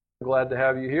Glad to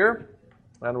have you here,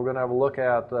 and we're going to have a look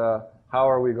at how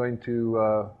are we going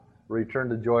to return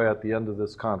to joy at the end of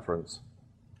this conference.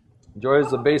 Joy is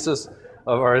the basis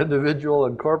of our individual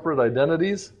and corporate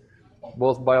identities,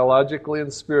 both biologically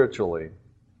and spiritually.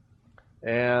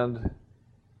 And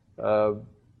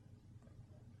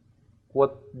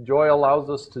what joy allows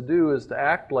us to do is to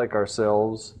act like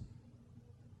ourselves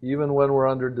even when we're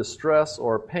under distress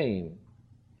or pain.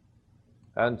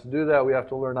 And to do that, we have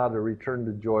to learn how to return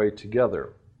to joy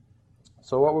together.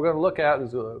 So what we're going to look at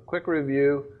is a quick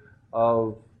review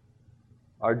of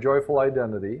our joyful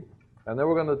identity. And then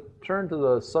we're going to turn to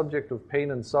the subject of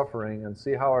pain and suffering and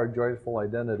see how our joyful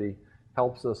identity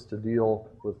helps us to deal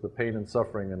with the pain and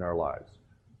suffering in our lives.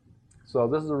 So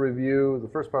this is a review. The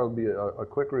first part will be a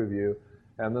quick review.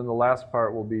 And then the last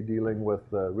part will be dealing with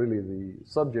really the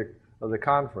subject of the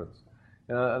conference.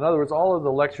 In other words, all of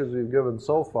the lectures we've given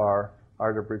so far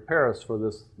are to prepare us for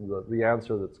the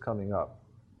answer that's coming up.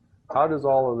 How does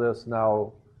all of this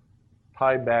now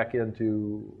tie back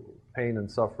into pain and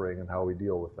suffering and how we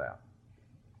deal with that?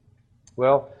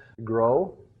 Well,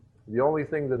 grow. The only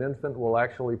thing that infant will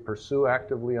actually pursue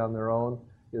actively on their own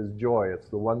is joy. It's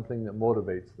the one thing that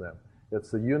motivates them.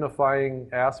 It's the unifying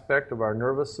aspect of our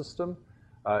nervous system.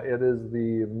 It is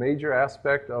the major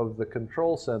aspect of the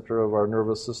control center of our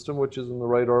nervous system, which is in the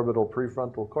right orbital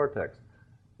prefrontal cortex.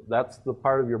 That's the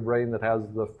part of your brain that has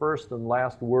the first and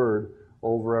last word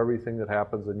over everything that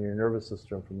happens in your nervous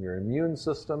system, from your immune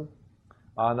system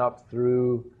on up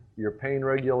through your pain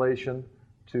regulation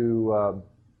to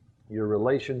your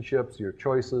relationships, your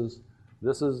choices.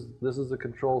 This is the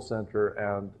control center,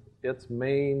 and its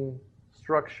main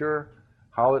structure,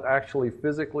 how it actually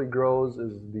physically grows,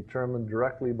 is determined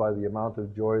directly by the amount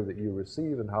of joy that you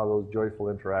receive and how those joyful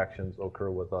interactions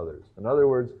occur with others. In other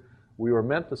words, we were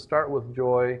meant to start with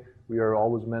joy. We are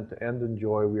always meant to end in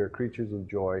joy. We are creatures of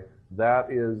joy. That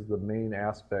is the main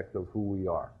aspect of who we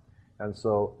are. And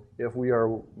so if we are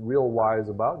real wise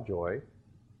about joy,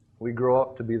 we grow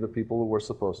up to be the people that we're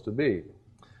supposed to be.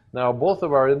 Now, both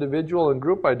of our individual and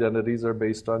group identities are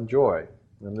based on joy.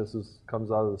 And this comes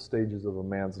out of the stages of a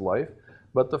man's life.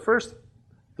 But the first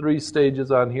three stages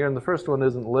on here, and the first one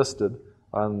isn't listed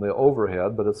on the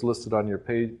overhead, but it's listed on your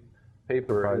paper,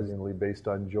 surprisingly based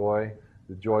on joy,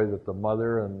 the joy that the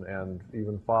mother and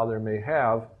even father may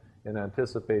have in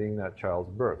anticipating that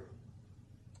child's birth.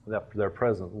 That they're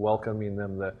present, welcoming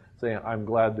them, saying, I'm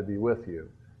glad to be with you.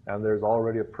 And there's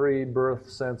already a pre-birth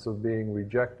sense of being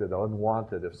rejected,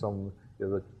 unwanted, if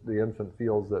the infant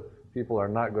feels that people are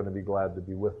not going to be glad to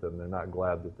be with them. They're not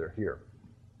glad that they're here.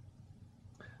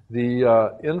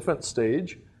 The infant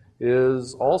stage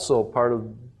is also part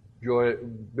of joy,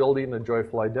 building a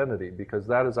joyful identity, because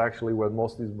that is actually when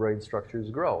most of these brain structures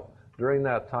grow. During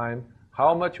that time,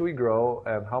 how much we grow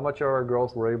and how much of our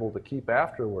growth we're able to keep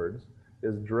afterwards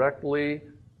is directly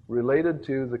related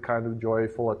to the kind of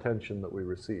joyful attention that we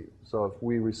receive. So if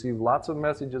we receive lots of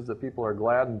messages that people are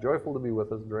glad and joyful to be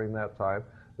with us during that time,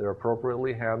 they're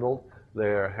appropriately handled,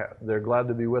 they're glad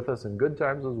to be with us in good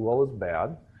times as well as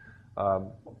bad,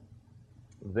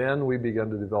 then we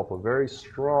begin to develop a very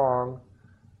strong,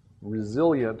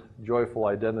 resilient, joyful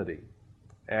identity.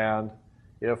 And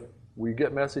if we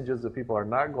get messages that people are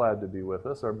not glad to be with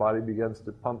us, our body begins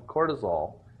to pump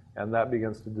cortisol, and that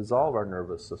begins to dissolve our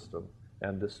nervous system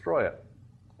and destroy it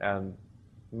and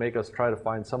make us try to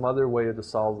find some other way to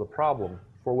solve the problem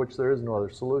for which there is no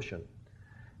other solution.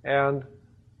 And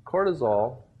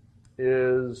cortisol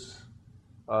is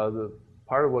the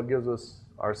part of what gives us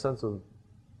our sense of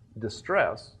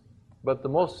distress. But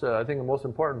I think the most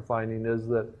important finding is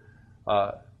that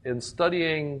in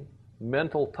studying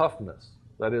mental toughness,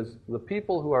 that is, the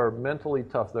people who are mentally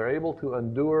tough, they're able to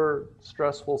endure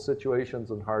stressful situations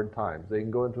and hard times. They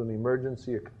can go into an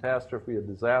emergency, a catastrophe, a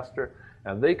disaster,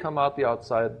 and they come out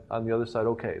on the other side,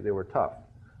 okay, they were tough,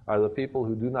 are the people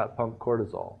who do not pump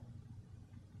cortisol.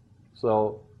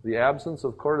 So the absence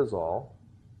of cortisol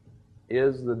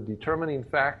is the determining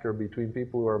factor between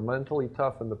people who are mentally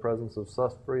tough in the presence of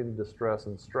suffering, distress,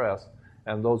 and stress,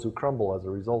 and those who crumble as a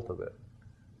result of it.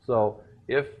 So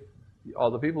if all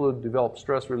the people who develop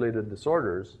stress-related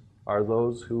disorders are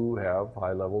those who have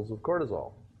high levels of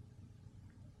cortisol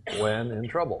when in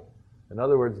trouble. In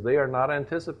other words, they are not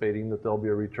anticipating that there'll be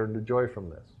a return to joy from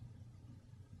this.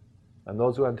 And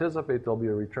those who anticipate there'll be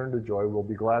a return to joy will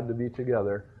be glad to be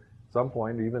together at some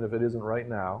point, even if it isn't right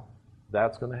now.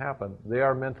 That's going to happen. They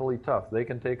are mentally tough. They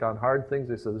can take on hard things.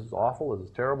 They say, this is awful, this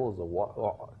is terrible, this is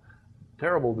a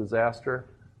terrible disaster,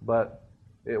 but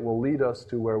it will lead us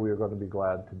to where we are going to be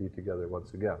glad to be together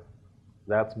once again.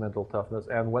 That's mental toughness.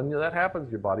 And when that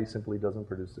happens, your body simply doesn't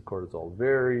produce the cortisol.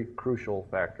 Very crucial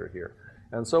factor here.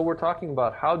 And so we're talking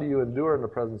about how do you endure in the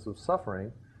presence of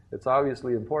suffering. It's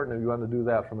obviously important if you want to do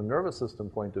that from a nervous system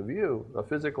point of view. The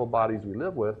physical bodies we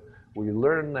live with, we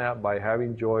learn that by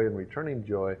having joy and returning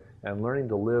joy and learning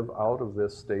to live out of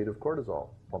this state of cortisol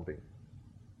pumping,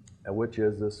 and which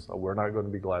is this, we're not going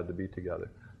to be glad to be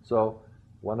together. So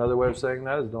one other way of saying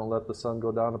that is don't let the sun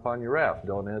go down upon your wrath.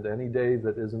 Don't end any day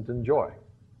that isn't in joy.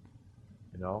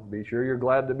 You know, be sure you're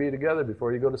glad to be together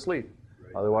before you go to sleep.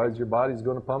 Right. Otherwise, your body's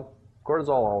going to pump cortisol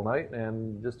all night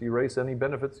and just erase any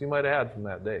benefits you might have had from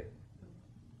that day.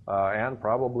 And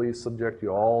probably subject you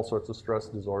to all sorts of stress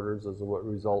disorders as a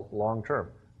result long term.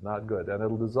 Not good. And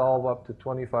it'll dissolve up to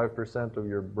 25% of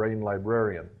your brain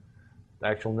librarian.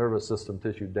 Actual nervous system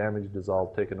tissue damage,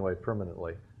 dissolved, taken away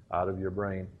permanently out of your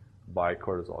brain by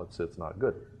cortisol. It's not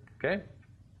good. Okay?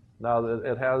 Now,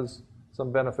 it has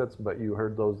some benefits, but you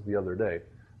heard those the other day.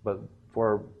 But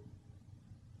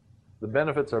the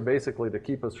benefits are basically to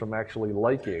keep us from actually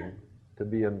liking to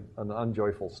be in an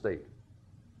unjoyful state.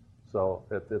 So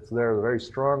it's there, a very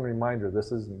strong reminder,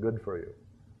 this isn't good for you.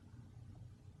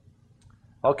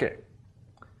 Okay.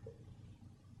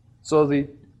 So the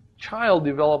child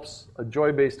develops a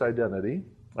joy-based identity.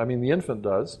 The infant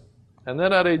does. And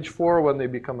then at age 4, when they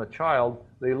become a child,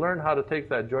 they learn how to take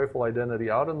that joyful identity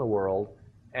out in the world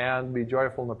and be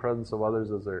joyful in the presence of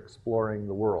others as they're exploring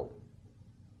the world.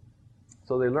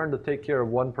 So they learn to take care of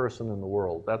one person in the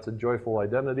world. That's a joyful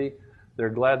identity. They're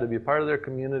glad to be part of their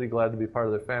community, glad to be part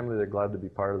of their family, they're glad to be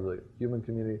part of the human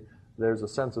community. There's a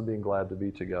sense of being glad to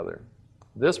be together.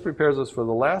 This prepares us for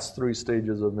the last 3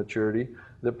 stages of maturity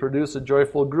that produce a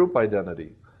joyful group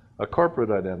identity, a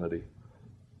corporate identity.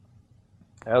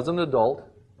 As an adult,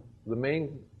 the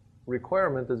main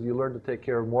requirement is you learn to take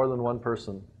care of more than one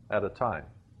person at a time.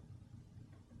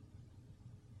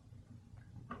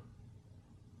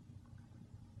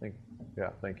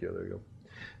 Thank you. There you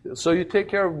go. So you take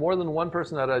care of more than one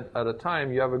person at a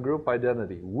time. You have a group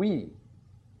identity. We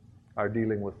are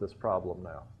dealing with this problem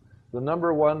now. The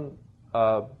number one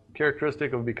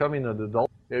characteristic of becoming an adult,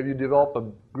 if you develop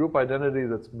a group identity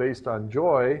that's based on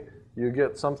joy, you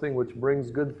get something which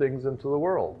brings good things into the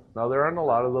world. Now, there aren't a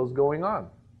lot of those going on.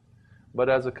 But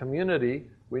as a community,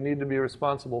 we need to be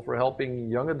responsible for helping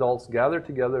young adults gather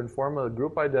together and form a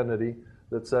group identity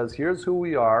that says, here's who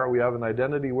we are, we have an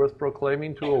identity worth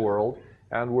proclaiming to a world,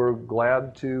 and we're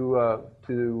glad to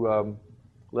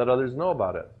let others know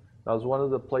about it. That was one of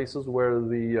the places where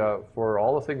for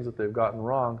all the things that they've gotten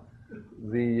wrong,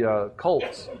 the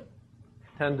cults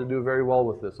tend to do very well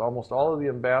with this. Almost all of the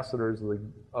ambassadors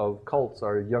of cults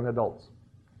are young adults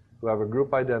who have a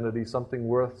group identity, something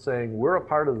worth saying, we're a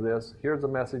part of this, here's a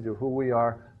message of who we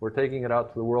are, we're taking it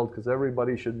out to the world because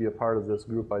everybody should be a part of this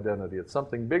group identity. It's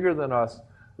something bigger than us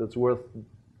that's worth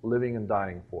living and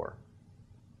dying for.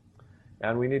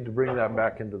 And we need to bring that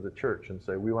back into the church and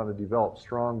say, we want to develop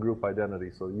strong group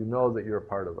identity so you know that you're a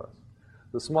part of us.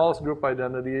 The smallest group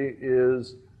identity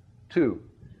is 2.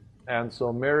 And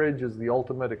so marriage is the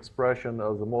ultimate expression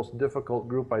of the most difficult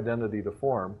group identity to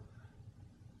form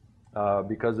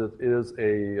because it is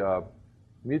a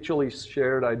mutually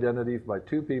shared identity by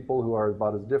 2 people who are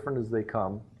about as different as they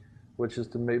come, which is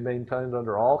to be maintained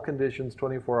under all conditions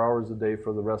 24 hours a day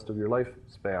for the rest of your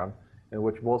lifespan, in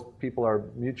which both people are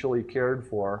mutually cared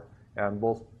for and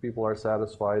both people are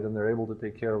satisfied and they're able to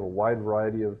take care of a wide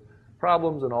variety of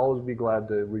problems and always be glad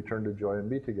to return to joy and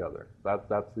be together.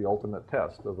 That's the ultimate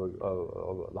test of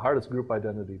the hardest group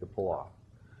identity to pull off.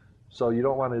 So you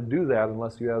don't want to do that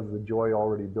unless you have the joy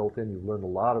already built in. You've learned a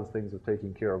lot of things of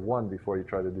taking care of one before you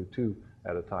try to do 2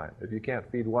 at a time. If you can't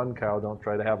feed one cow, don't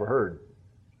try to have a herd.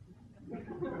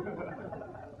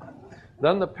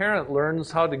 Then the parent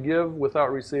learns how to give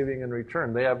without receiving in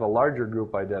return. They have a larger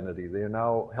group identity. They are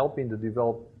now helping to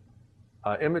develop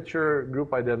immature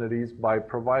group identities by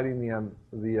providing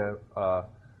the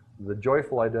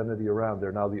joyful identity around.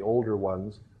 They're now the older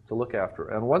ones to look after.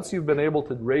 And once you've been able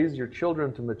to raise your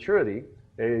children to maturity,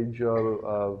 age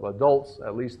of adults,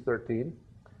 at least 13,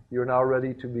 you're now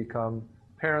ready to become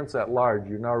parents at large.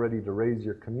 You're now ready to raise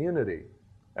your community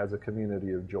as a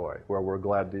community of joy, where we're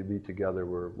glad to be together,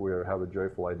 we have a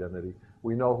joyful identity.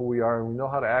 We know who we are, and we know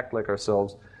how to act like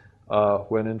ourselves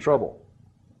when in trouble.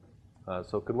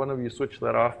 So could one of you switch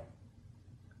that off,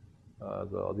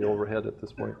 the overhead at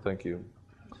this point? Thank you.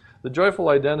 The joyful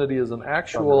identity is an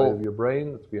actual of your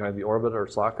brain. It's behind the orbit or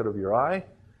socket of your eye.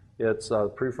 It's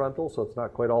prefrontal, so it's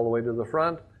not quite all the way to the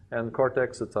front, and the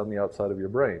cortex sits on the outside of your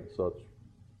brain, so it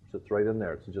sits right in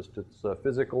there. It's a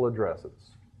physical address.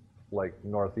 It's like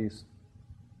northeast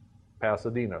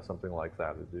Pasadena, something like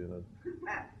that,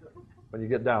 when you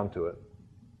get down to it.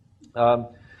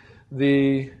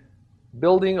 The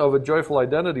building of a joyful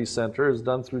identity center is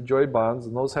done through joy bonds,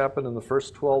 and those happen in the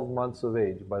first 12 months of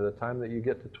age. By the time that you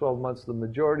get to 12 months, the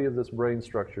majority of this brain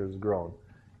structure is grown.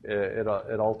 It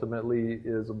ultimately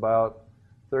is about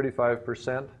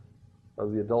 35%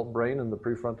 of the adult brain in the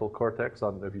prefrontal cortex.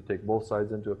 If you take both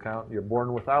sides into account, you're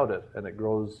born without it, and it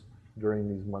grows during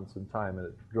these months in time, and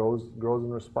it grows in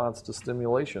response to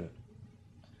stimulation.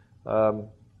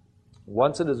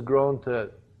 Once it has grown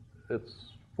to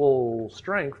its full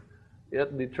strength,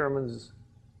 it determines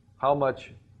how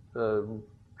much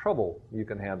trouble you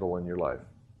can handle in your life.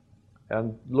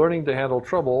 And learning to handle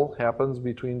trouble happens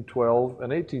between 12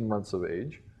 and 18 months of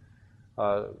age.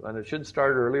 And it should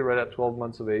start early, right at 12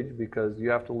 months of age, because you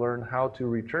have to learn how to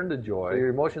return to joy. Your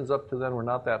emotions up to then were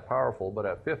not that powerful, but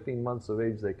at 15 months of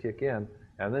age they kick in,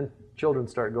 and then children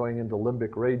start going into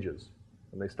limbic rages.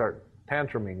 And they start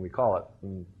tantruming, we call it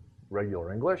in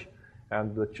regular English.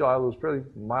 And the child who was pretty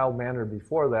mild-mannered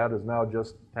before that is now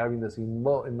just having this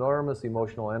enormous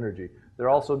emotional energy. They're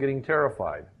also getting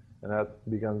terrified, and that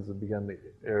began the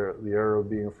era of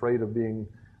being afraid of being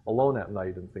alone at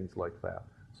night and things like that.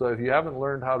 So if you haven't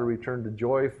learned how to return to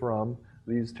joy from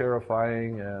these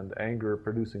terrifying and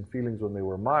anger-producing feelings when they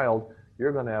were mild,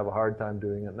 you're going to have a hard time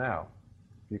doing it now.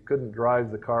 You couldn't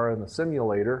drive the car in the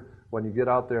simulator. When you get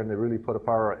out there and they really put a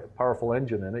powerful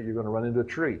engine in it, you're going to run into a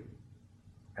tree.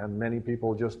 And many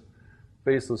people just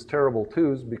face those terrible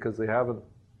twos because they haven't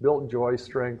built joy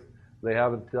strength. They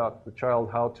haven't taught the child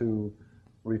how to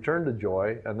return to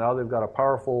joy, and now they've got a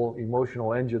powerful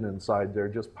emotional engine inside there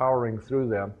just powering through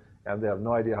them, and they have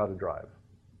no idea how to drive.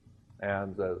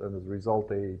 And as a result,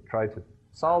 they try to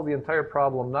solve the entire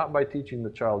problem not by teaching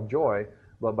the child joy,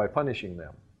 but by punishing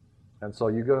them. And so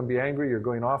you're going to be angry, you're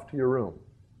going off to your room.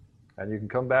 And you can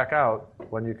come back out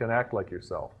when you can act like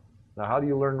yourself. Now, how do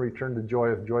you learn return to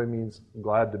joy if joy means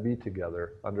glad to be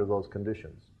together under those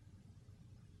conditions?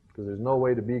 Because there's no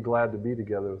way to be glad to be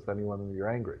together with anyone when you're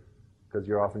angry, because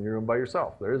you're off in your room by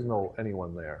yourself. There is no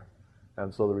anyone there.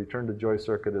 And so the return to joy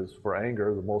circuit is, for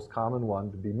anger, the most common one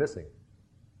to be missing.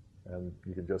 And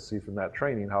you can just see from that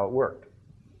training how it worked.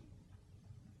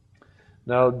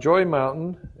 Now, Joy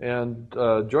Mountain and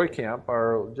Joy Camp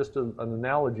are just an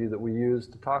analogy that we use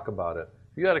to talk about it.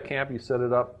 If you had a camp, you set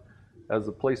it up as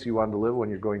the place you wanted to live when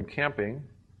you're going camping.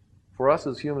 For us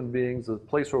as human beings, the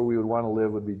place where we would want to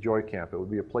live would be Joy Camp. It would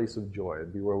be a place of joy. It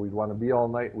would be where we'd want to be all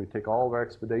night. We'd take all of our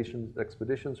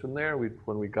expeditions from there.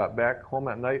 When we got back home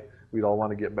at night, we'd all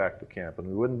want to get back to camp. And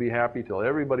we wouldn't be happy till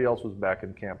everybody else was back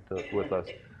in camp with us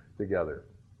together.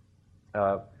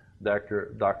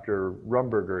 Dr.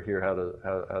 Rumberger here had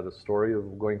a story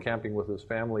of going camping with his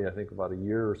family, I think about a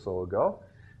year or so ago.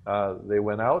 They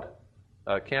went out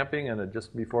camping, and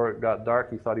just before it got dark,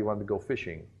 he thought he wanted to go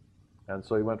fishing. And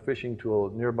so he went fishing to a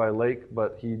nearby lake,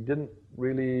 but he didn't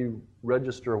really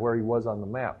register where he was on the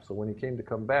map. So when he came to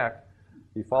come back,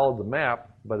 he followed the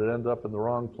map, but it ended up in the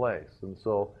wrong place. And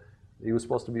so he was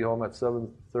supposed to be home at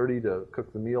 7:30 to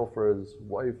cook the meal for his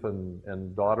wife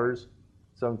and daughters.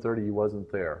 7:30, he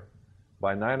wasn't there.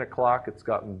 By 9 o'clock, it's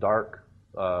gotten dark,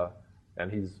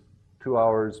 and he's 2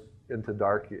 hours into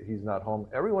dark. He's not home.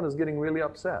 Everyone is getting really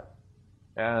upset.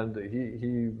 And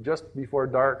he just before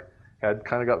dark, had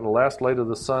kind of gotten the last light of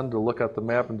the sun to look at the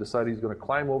map and decide he's going to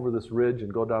climb over this ridge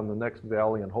and go down the next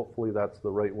valley, and hopefully that's the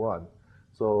right one.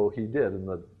 So he did, in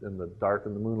the dark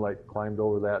and the moonlight, climbed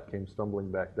over that, came stumbling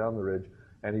back down the ridge,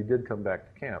 and he did come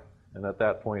back to camp. And at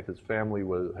that point, his family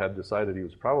had decided he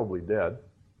was probably dead,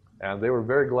 and they were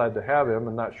very glad to have him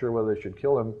and not sure whether they should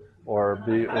kill him or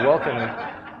welcome him.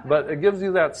 But it gives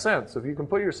you that sense, if you can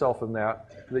put yourself in that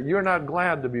you're not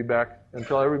glad to be back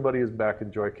until everybody is back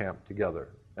in Joy Camp together.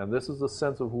 And this is the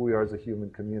sense of who we are as a human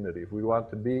community. If we want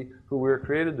to be who we were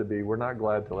created to be, we're not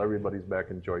glad till everybody's back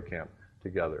in Joy Camp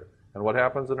together. And what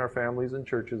happens in our families and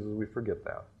churches is we forget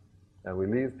that. And we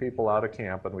leave people out of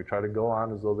camp and we try to go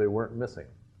on as though they weren't missing.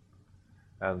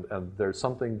 And there's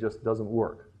something just doesn't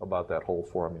work about that whole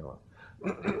formula.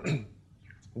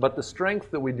 But the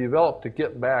strength that we develop to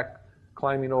get back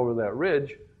climbing over that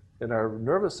ridge in our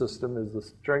nervous system is the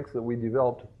strength that we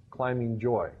developed climbing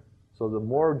joy. So the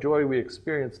more joy we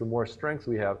experience, the more strength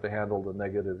we have to handle the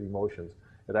negative emotions.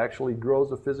 It actually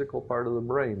grows a physical part of the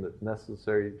brain that's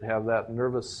necessary to have that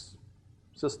nervous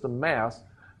system mass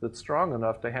that's strong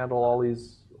enough to handle all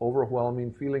these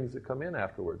overwhelming feelings that come in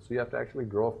afterwards. So you have to actually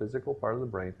grow a physical part of the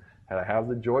brain and have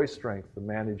the joy strength to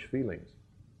manage feelings.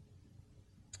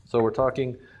 So we're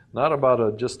talking not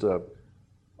about just a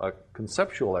a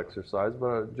conceptual exercise,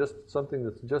 but just something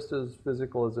that's just as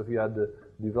physical as if you had to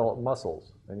develop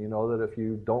muscles. And you know that if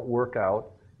you don't work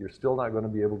out, you're still not going to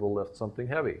be able to lift something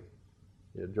heavy.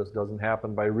 It just doesn't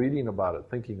happen by reading about it,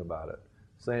 thinking about it.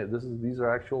 These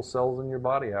are actual cells in your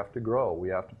body have to grow. We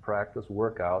have to practice,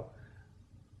 work out,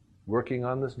 working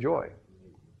on this joy,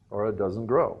 or it doesn't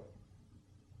grow.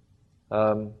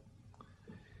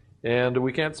 And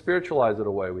we can't spiritualize it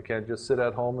away. We can't just sit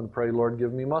at home and pray, Lord,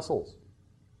 give me muscles.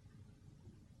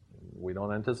 We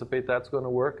don't anticipate that's going to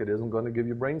work. It isn't going to give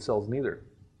you brain cells neither.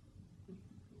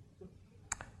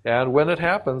 And when it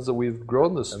happens that we've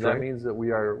grown this strength, that means that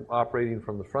we are operating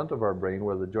from the front of our brain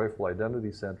where the joyful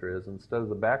identity center is instead of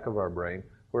the back of our brain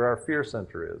where our fear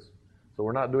center is. So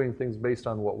we're not doing things based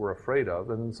on what we're afraid of.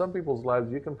 And in some people's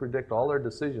lives, you can predict all their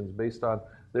decisions based on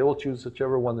they will choose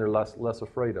whichever one they're less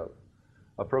afraid of.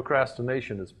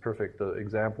 Procrastination is a perfect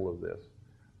example of this.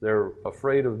 They're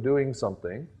afraid of doing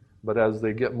something, but as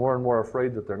they get more and more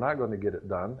afraid that they're not going to get it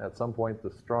done, at some point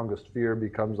the strongest fear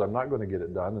becomes, I'm not going to get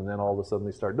it done, and then all of a sudden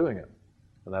they start doing it.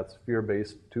 And that's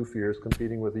fear-based, two fears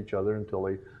competing with each other until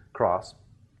they cross.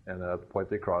 And at the point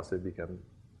they cross, they become,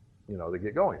 they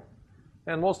get going.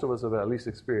 And most of us have at least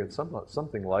experienced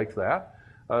something like that.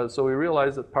 So we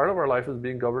realize that part of our life is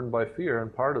being governed by fear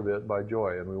and part of it by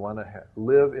joy. And we want to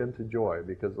live into joy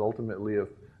because ultimately if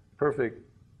perfect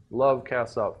love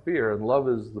casts out fear, and love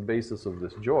is the basis of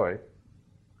this joy,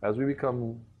 as we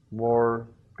become more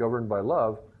governed by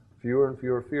love, fewer and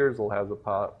fewer fears will have the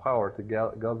power to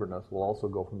govern us. Will also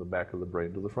go from the back of the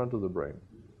brain to the front of the brain.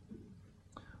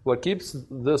 What keeps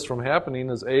this from happening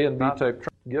is A and B type.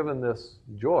 Given this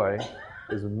joy,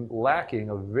 is lacking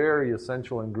a very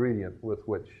essential ingredient with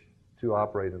which to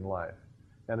operate in life.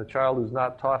 And a child who's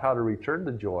not taught how to return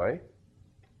to joy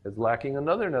is lacking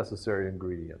another necessary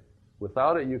ingredient.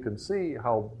 Without it, you can see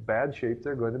how bad shape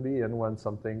they're going to be in when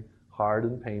something hard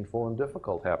and painful and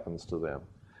difficult happens to them.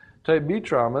 Type B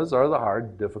traumas are the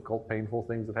hard, difficult, painful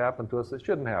things that happen to us that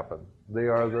shouldn't happen. They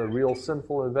are the real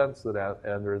sinful events that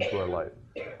enter into our life.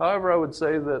 However, I would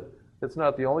say that it's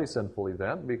not the only sinful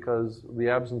event because the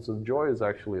absence of joy is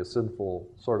actually a sinful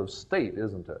sort of state,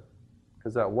 isn't it?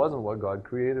 Because that wasn't what God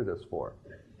created us for.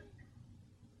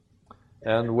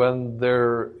 And when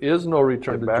there is no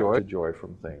return to joy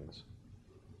from things.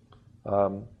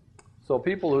 So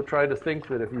people who try to think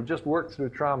that if you just work through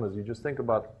traumas, you just think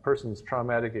about a person's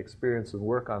traumatic experience and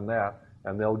work on that,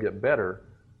 and they'll get better,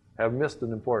 have missed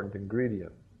an important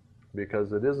ingredient.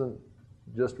 Because it isn't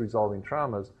just resolving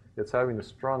traumas, it's having a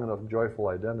strong enough joyful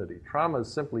identity. Traumas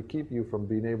simply keep you from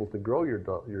being able to grow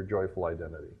your joyful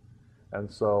identity.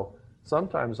 And so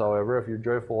sometimes, however, if your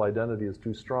joyful identity is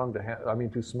too small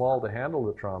to handle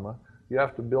the trauma, you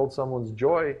have to build someone's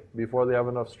joy before they have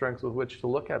enough strength with which to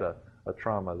look at a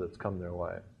trauma that's come their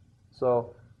way.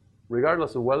 So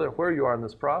regardless of where you are in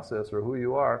this process or who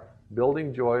you are,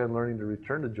 building joy and learning to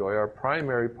return to joy are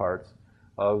primary parts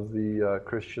of the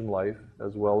Christian life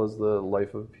as well as the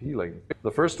life of healing.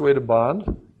 The first way to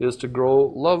bond is to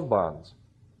grow love bonds.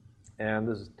 And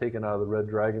this is taken out of the Red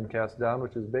Dragon Cast Down,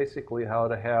 which is basically how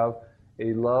to have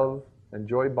a love and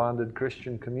joy bonded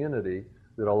Christian community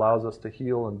that allows us to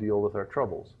heal and deal with our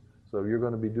troubles. So if you're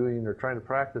going to be doing or trying to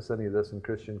practice any of this in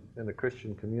a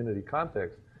Christian community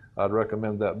context, I'd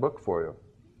recommend that book for you.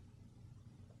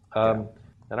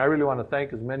 And I really want to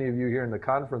thank as many of you here in the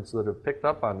conference that have picked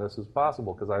up on this as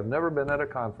possible, because I've never been at a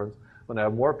conference when I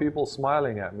have more people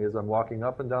smiling at me as I'm walking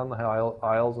up and down the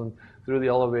aisles and through the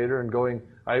elevator and going.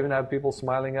 I even have people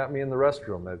smiling at me in the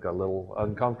restroom. They've got a little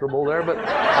uncomfortable there, but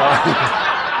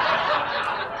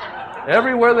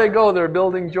everywhere they go, they're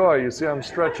building joy. You see, I'm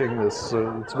stretching this.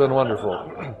 It's been wonderful.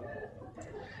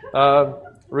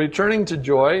 Returning to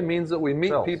joy means that we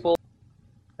meet people.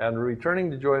 And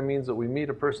returning to joy means that we meet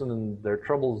a person in their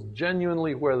troubles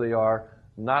genuinely where they are,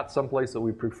 not someplace that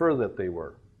we prefer that they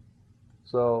were.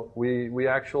 So we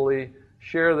actually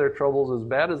share their troubles as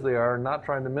bad as they are, not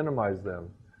trying to minimize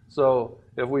them. So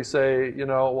if we say,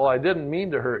 well, I didn't mean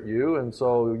to hurt you, and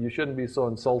so you shouldn't be so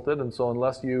insulted, and so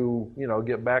unless you,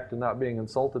 get back to not being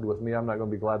insulted with me, I'm not going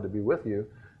to be glad to be with you,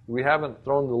 we haven't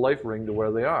thrown the life ring to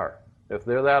where they are. If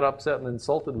they're that upset and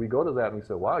insulted, we go to that and we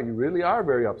say, wow, you really are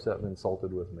very upset and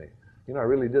insulted with me. I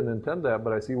really didn't intend that,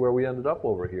 but I see where we ended up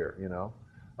over here,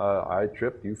 I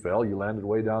tripped, you fell, you landed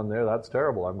way down there, that's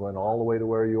terrible. I'm going all the way to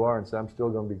where you are and say, I'm still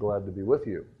going to be glad to be with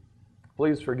you.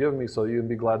 Please forgive me so you can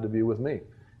be glad to be with me.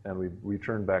 And we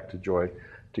return back to joy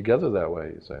together that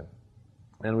way, you say.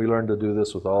 And we learn to do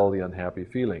this with all the unhappy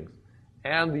feelings.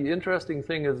 And the interesting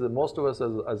thing is that most of us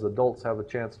as adults have a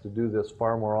chance to do this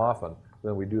far more often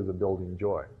than we do the building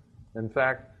joy. In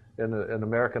fact, in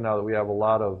America now that we have a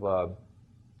lot of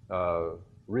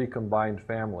recombined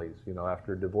families,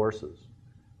 after divorces.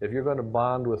 If you're going to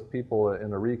bond with people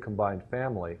in a recombined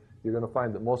family, you're going to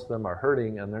find that most of them are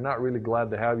hurting, and they're not really glad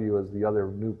to have you as the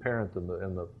other new parent in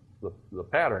the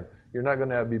pattern. You're not going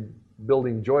to be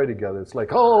building joy together. It's like,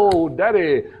 oh,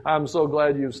 Daddy, I'm so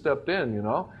glad you stepped in,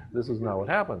 This is not what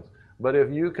happens. But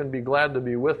if you can be glad to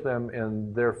be with them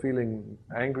and they're feeling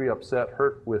angry, upset,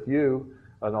 hurt with you,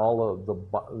 and all of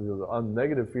the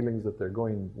negative feelings that they're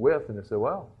going with, and they say,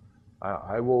 well,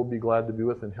 I will be glad to be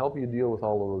with and help you deal with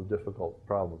all of those difficult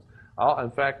problems.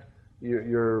 In fact,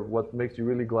 what makes you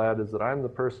really glad is that I'm the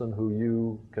person who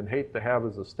you can hate to have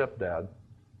as a stepdad,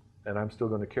 and I'm still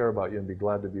going to care about you and be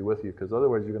glad to be with you, because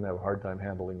otherwise you're going to have a hard time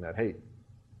handling that hate.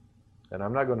 And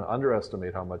I'm not going to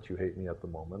underestimate how much you hate me at the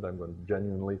moment. I'm going to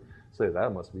genuinely say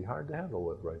that must be hard to handle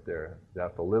with right there. You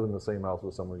have to live in the same house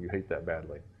with someone you hate that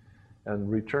badly. And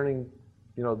returning,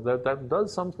 that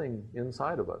does something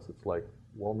inside of us. It's like,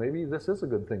 well, maybe this is a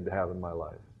good thing to have in my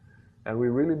life. And we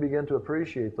really begin to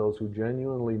appreciate those who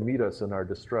genuinely meet us in our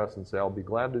distress and say, I'll be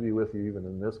glad to be with you even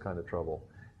in this kind of trouble,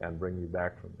 and bring you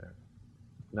back from there.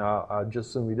 Now, I just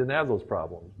assume we didn't have those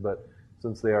problems, but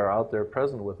since they are out there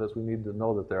present with us, we need to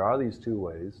know that there are these two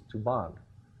ways to bond,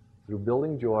 through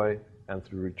building joy and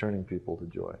through returning people to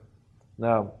joy.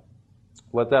 Now,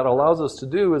 what that allows us to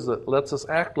do is it lets us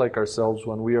act like ourselves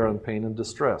when we are in pain and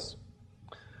distress.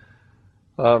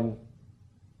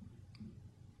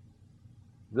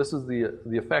 This is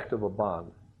the effect of a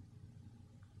bond.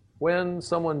 When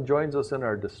someone joins us in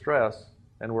our distress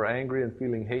and we're angry and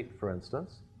feeling hate, for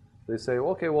instance, they say,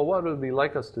 okay, well, what would it be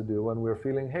like us to do when we're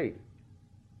feeling hate?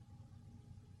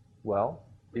 Well,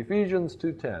 Ephesians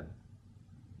 2:10.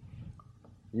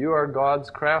 You are God's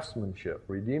craftsmanship,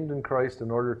 redeemed in Christ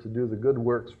in order to do the good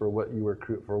works for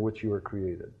which you were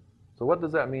created. So what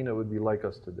does that mean it would be like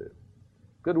us to do?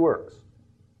 Good works.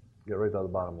 Get right to the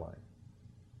bottom line.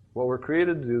 What we're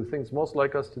created to do, the things most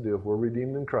like us to do if we're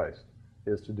redeemed in Christ,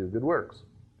 is to do good works.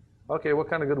 Okay, what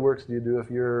kind of good works do you do if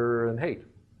you're in hate?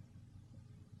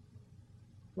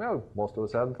 Well, most of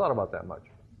us haven't thought about that much.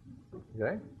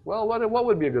 Okay? Well, what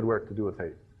would be a good work to do with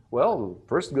hate? Well, the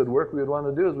first good work we would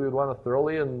want to do is we would want to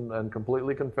thoroughly and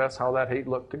completely confess how that hate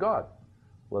looked to God.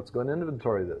 Let's go and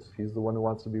inventory this. He's the one who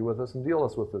wants to be with us and deal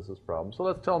us with this problem. So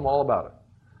let's tell him all about it.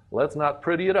 Let's not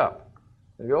pretty it up.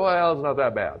 And go, well, it's not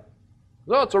that bad.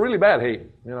 No, it's a really bad hate.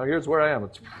 Here's where I am.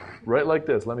 It's right like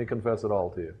this. Let me confess it all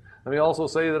to you. Let me also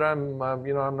say that I'm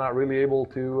not really able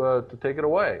to take it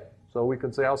away. So we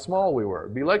can say how small we were.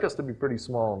 It'd be like us to be pretty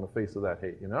small in the face of that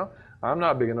hate, I'm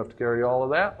not big enough to carry all of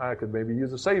that. I could maybe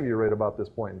use a Savior right about this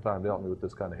point in time to help me with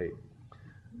this kind of hate.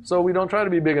 So we don't try to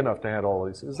be big enough to handle all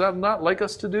these. Is that not like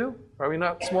us to do? Are we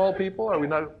not small people? Are we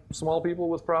not small people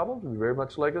with problems? Are we very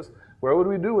much like us? Where would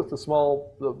we do with if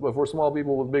we're small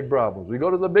people with big problems? We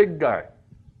go to the big guy.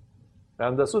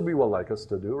 And this would be what like us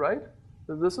to do, right?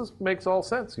 This makes all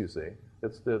sense, you see.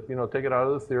 It's take it out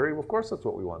of the theory. Well, of course that's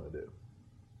what we want to do.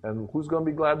 And who's going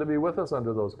to be glad to be with us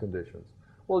under those conditions?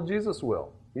 Well, Jesus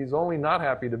will. He's only not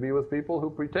happy to be with people who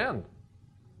pretend.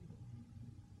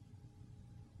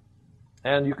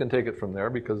 And you can take it from there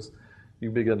because you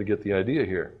begin to get the idea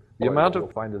here. The amount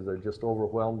of find is they're just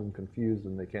overwhelmed and confused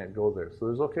and they can't go there. So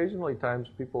there's occasionally times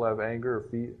people have anger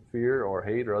or fear or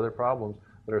hate or other problems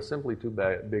that are simply too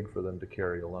big for them to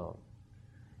carry alone.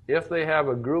 If they have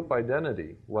a group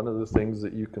identity, one of the things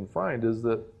that you can find is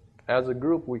that as a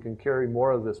group we can carry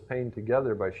more of this pain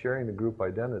together by sharing the group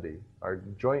identity. Our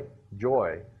joint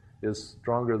joy is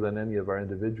stronger than any of our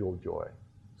individual joy.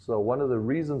 So one of the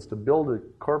reasons to build a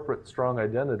corporate strong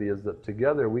identity is that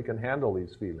together we can handle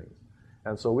these feelings.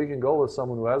 And so we can go with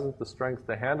someone who hasn't the strength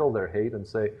to handle their hate and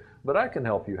say, but I can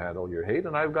help you handle your hate,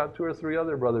 and I've got 2 or 3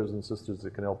 other brothers and sisters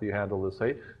that can help you handle this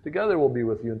hate. Together we'll be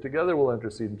with you, and together we'll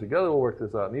intercede, and together we'll work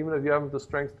this out. And even if you haven't the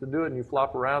strength to do it, and you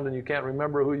flop around and you can't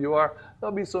remember who you are,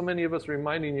 there'll be so many of us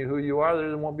reminding you who you are that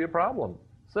it won't be a problem.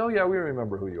 So yeah, we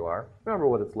remember who you are. Remember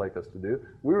what it's like us to do.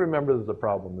 We remember that the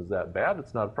problem is that bad.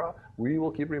 It's not a problem. We will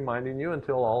keep reminding you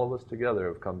until all of us together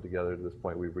have come together to this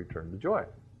point we've returned to joy.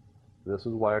 This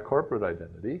is why a corporate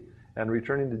identity and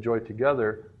returning to joy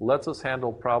together lets us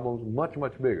handle problems much,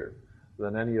 much bigger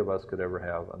than any of us could ever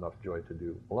have enough joy to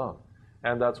do alone.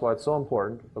 And that's why it's so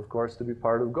important, of course, to be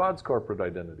part of God's corporate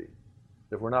identity.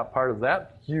 If we're not part of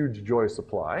that huge joy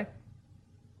supply,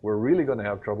 we're really going to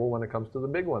have trouble when it comes to the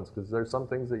big ones, because there's some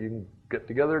things that you can get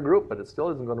together a group, but it still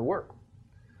isn't going to work.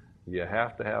 You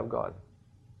have to have God.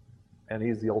 And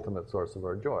He's the ultimate source of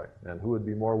our joy. And who would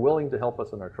be more willing to help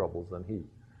us in our troubles than He?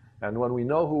 And when we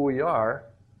know who we are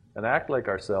and act like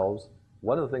ourselves,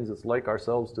 one of the things that's like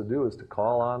ourselves to do is to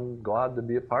call on God to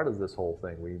be a part of this whole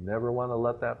thing. We never want to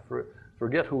let that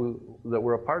forget that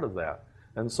we're a part of that.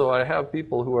 And so I have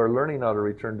people who are learning how to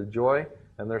return to joy,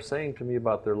 and they're saying to me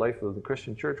about their life of the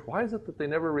Christian church, why is it that they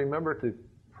never remember to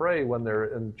pray when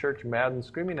they're in church mad and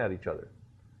screaming at each other?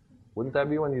 Wouldn't that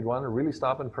be when you'd want to really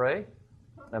stop and pray?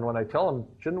 And when I tell them,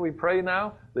 shouldn't we pray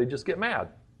now? They just get mad.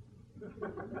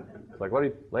 It's like, what are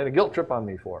you laying a guilt trip on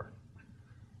me for?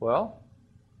 Well,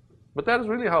 but that is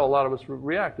really how a lot of us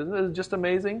react. Isn't it just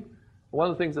amazing? One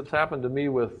of the things that's happened to me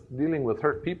with dealing with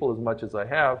hurt people as much as I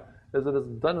have is that it's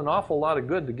done an awful lot of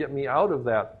good to get me out of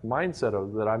that mindset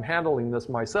of that I'm handling this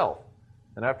myself.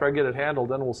 And after I get it handled,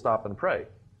 then we'll stop and pray.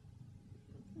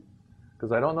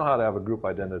 Because I don't know how to have a group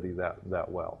identity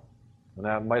that well. And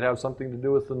that might have something to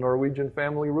do with the Norwegian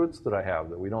family roots that I have,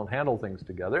 that we don't handle things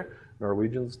together.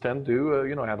 Norwegians tend to,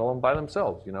 handle them by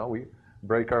themselves. We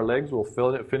break our legs, we'll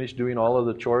finish doing all of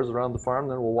the chores around the farm,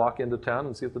 then we'll walk into town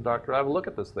and see if the doctor will have a look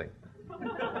at this thing.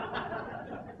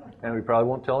 And we probably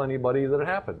won't tell anybody that it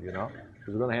happened, because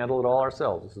we're going to handle it all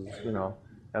ourselves. This is,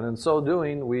 and in so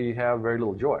doing, we have very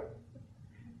little joy.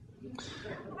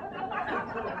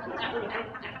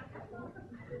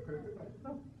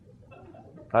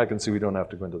 I can see we don't have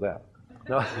to go into that.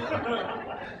 No.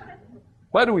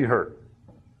 Why do we hurt?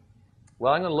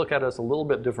 Well, I'm going to look at us a little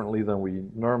bit differently than we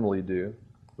normally do.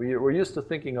 We're used to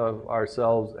thinking of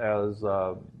ourselves as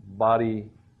body,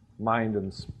 mind,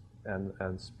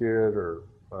 and spirit,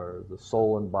 or the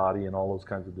soul and body, and all those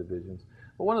kinds of divisions.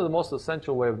 But one of the most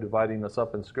essential way of dividing us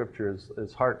up in Scripture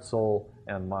is heart, soul,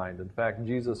 and mind. In fact,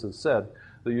 Jesus has said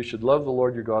that you should love the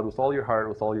Lord your God with all your heart,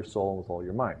 with all your soul, and with all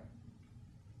your mind.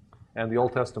 And the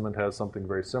Old Testament has something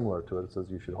very similar to it. It says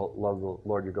you should love the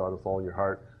Lord your God with all your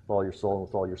heart, with all your soul, and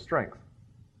with all your strength.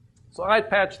 So I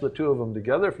patch the two of them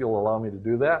together, if you'll allow me to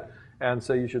do that, and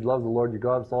say you should love the Lord your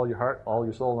God with all your heart, all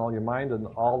your soul, and all your mind, and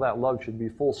all that love should be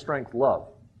full strength love.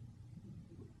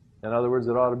 In other words,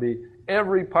 it ought to be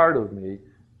every part of me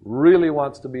really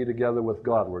wants to be together with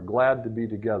God. We're glad to be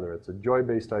together. It's a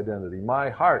joy-based identity. My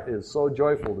heart is so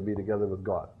joyful to be together with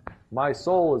God. My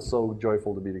soul is so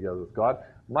joyful to be together with God.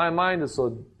 My mind is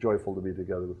so joyful to be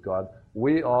together with God.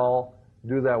 We all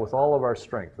do that with all of our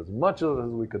strength. As much of it as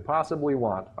we could possibly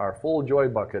want, our full joy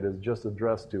bucket is just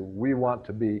addressed to we want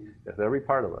to be with every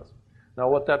part of us. Now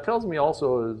what that tells me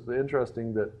also is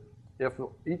interesting that if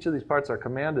each of these parts are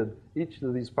commanded, each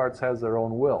of these parts has their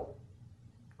own will.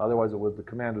 Otherwise the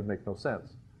command would make no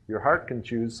sense. Your heart can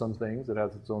choose some things. It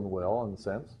has its own will in a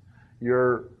sense.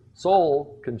 Your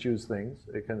soul can choose things.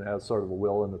 It can have sort of a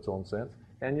will in its own sense.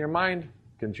 And your mind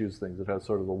can choose things. It has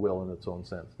sort of a will in its own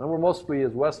sense. Now we're mostly,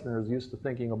 as Westerners, used to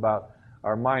thinking about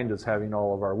our mind as having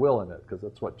all of our will in it, because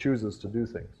that's what chooses to do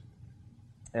things.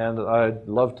 And I'd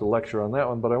love to lecture on that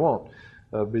one, but I won't,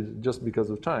 just because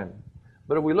of time.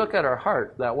 But if we look at our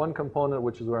heart, that one component,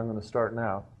 which is where I'm going to start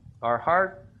now, our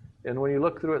heart, and when you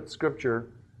look through it,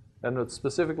 Scripture, and it's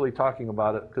specifically talking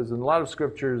about it, because in a lot of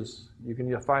Scriptures, you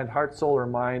can find heart, soul, or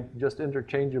mind just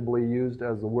interchangeably used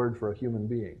as the word for a human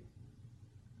being.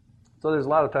 So there's a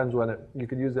lot of times when you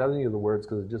could use any of the words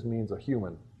because it just means a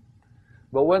human.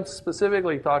 But when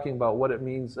specifically talking about what it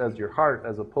means as your heart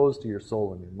as opposed to your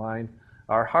soul and your mind,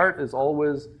 our heart is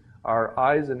always our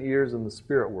eyes and ears in the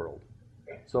spirit world.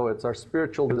 So it's our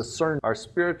spiritual discernment, our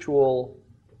spiritual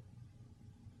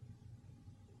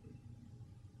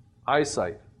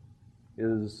eyesight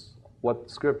is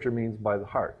what Scripture means by the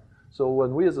heart. So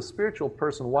when we as a spiritual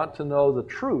person want to know the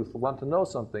truth, want to know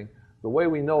something, the way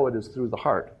we know it is through the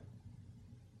heart.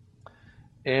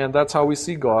 And that's how we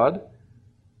see God.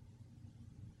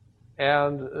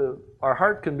 And our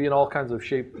heart can be in all kinds of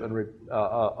shape, and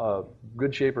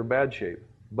good shape or bad shape.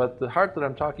 But the heart that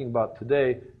I'm talking about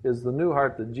today is the new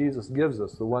heart that Jesus gives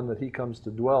us, the one that He comes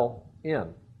to dwell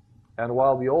in. And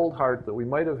while the old heart that we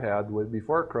might have had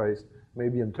before Christ may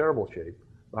be in terrible shape,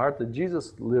 the heart that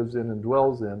Jesus lives in and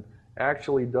dwells in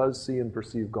actually does see and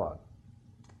perceive God.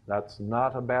 That's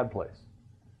not a bad place.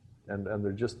 And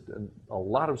there's just a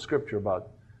lot of Scripture about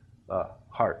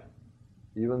heart.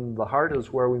 Even the heart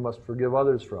is where we must forgive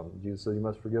others from. Jesus said you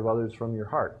must forgive others from your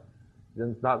heart.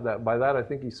 Then not that by that I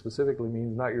think He specifically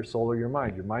means not your soul or your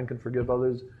mind. Your mind can forgive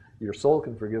others, your soul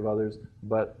can forgive others,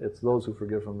 but it's those who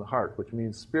forgive from the heart, which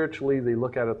means spiritually they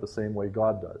look at it the same way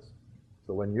God does.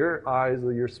 So when your eyes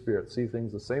of your spirit see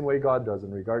things the same way God does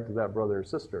in regard to that brother or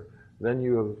sister,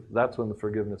 then that's when the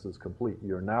forgiveness is complete.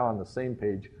 You're now on the same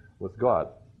page with God.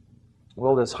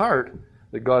 Well, this heart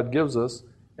that God gives us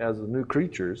as the new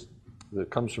creatures that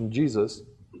comes from Jesus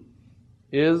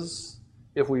is,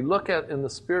 if we look at in the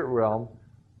spirit realm,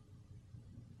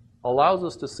 allows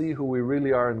us to see who we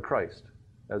really are in Christ.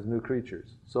 as new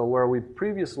creatures. So where we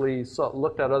previously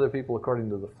looked at other people according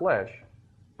to the flesh,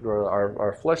 or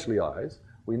our fleshly eyes,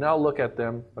 we now look at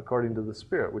them according to the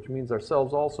Spirit, which means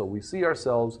ourselves also. We see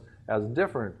ourselves as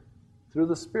different through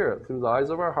the Spirit, through the eyes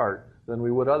of our heart, than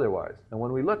we would otherwise. And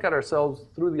when we look at ourselves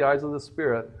through the eyes of the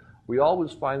Spirit, we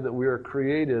always find that we are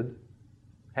created,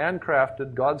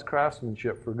 handcrafted, God's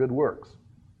craftsmanship for good works.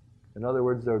 In other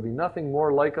words, there would be nothing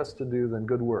more like us to do than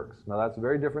good works. Now that's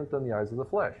very different than the eyes of the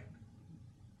flesh.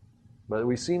 But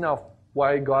we see now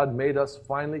why God made us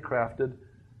finely crafted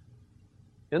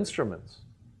instruments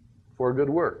for good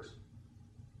works.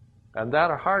 And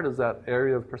that heart is that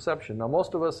area of perception. Now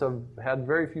most of us have had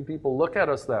very few people look at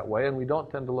us that way, and we don't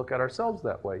tend to look at ourselves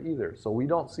that way either. So we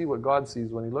don't see what God sees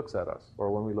when He looks at us,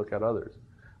 or when we look at others.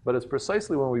 But it's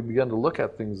precisely when we begin to look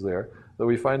at things there that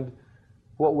we find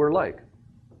what we're like.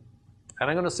 And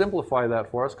I'm going to simplify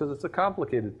that for us because it's a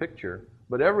complicated picture.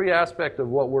 But every aspect of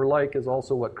what we're like is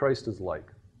also what Christ is like.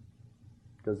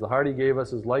 Because the heart He gave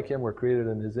us is like Him. We're created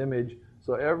in His image.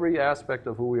 So every aspect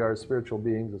of who we are as spiritual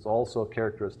beings is also a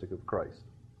characteristic of Christ.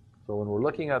 So when we're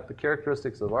looking at the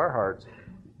characteristics of our hearts,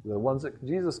 the ones that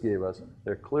Jesus gave us,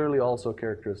 they're clearly also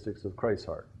characteristics of Christ's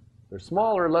heart. They're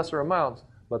smaller, lesser amounts,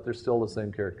 but they're still the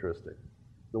same characteristic.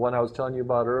 The one I was telling you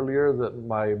about earlier that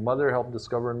my mother helped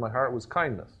discover in my heart was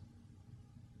kindness.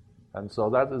 And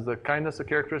so that is the kindness a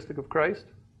characteristic of Christ?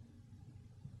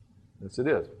 Yes, it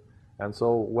is. And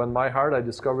so when my heart, I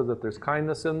discover that there's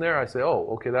kindness in there, I say, oh,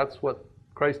 okay, that's what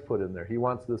Christ put in there. He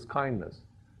wants this kindness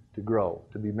to grow,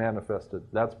 to be manifested.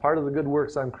 That's part of the good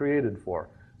works I'm created for.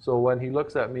 So when He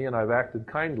looks at me and I've acted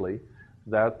kindly,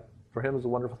 that for Him is a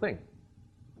wonderful thing.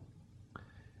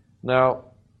 Now,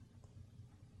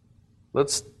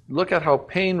 let's look at how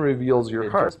pain reveals your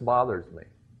heart. It just bothers me.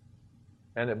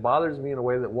 And it bothers me in a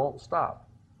way that won't stop.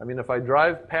 I mean, if I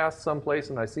drive past someplace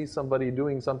and I see somebody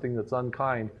doing something that's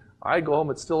unkind, I go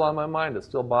home, it's still on my mind, it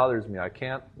still bothers me. I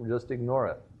can't just ignore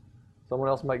it. Someone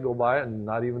else might go by it and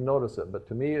not even notice it, but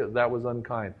to me, that was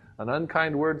unkind. An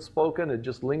unkind word spoken, it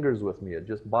just lingers with me, it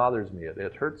just bothers me,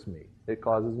 it hurts me, it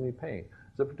causes me pain.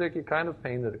 It's a particular kind of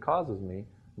pain that it causes me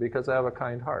because I have a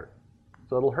kind heart.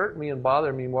 So it'll hurt me and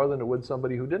bother me more than it would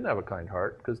somebody who didn't have a kind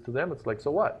heart, because to them it's like,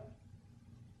 so what?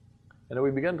 And if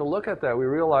we begin to look at that, we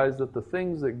realize that the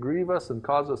things that grieve us and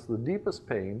cause us the deepest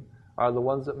pain are the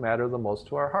ones that matter the most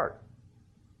to our heart.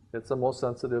 It's the most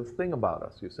sensitive thing about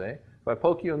us, you see. If I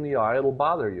poke you in the eye, it'll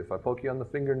bother you. If I poke you on the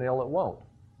fingernail, it won't.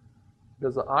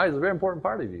 Because the eye is a very important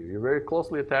part of you. You're very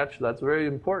closely attached. That's very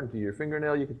important to you. Your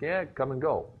fingernail, you can come and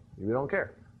go. You don't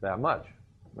care that much.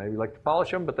 Maybe you like to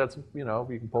polish them, but that's, you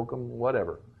can poke them,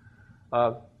 whatever.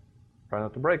 Try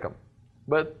not to break them.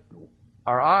 But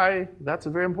our eye, that's a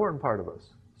very important part of us.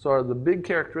 So are the big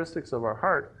characteristics of our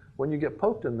heart, when you get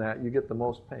poked in that, you get the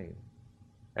most pain.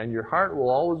 And your heart will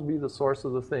always be the source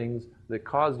of the things that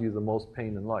cause you the most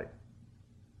pain in life.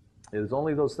 It is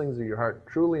only those things that your heart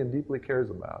truly and deeply cares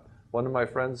about. One of my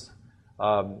friends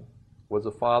was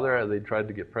a father. They tried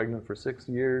to get pregnant for 6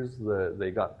 years.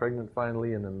 They got pregnant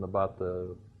finally, and in about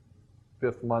the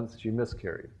 5th month, she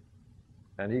miscarried.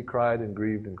 And he cried and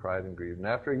grieved and cried and grieved. And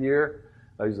after a year,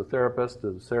 he's a therapist.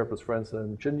 His therapist friend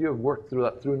said, shouldn't you have worked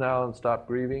through now and stopped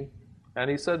grieving? And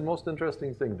he said the most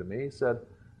interesting thing to me. He said,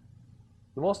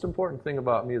 the most important thing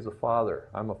about me as a father,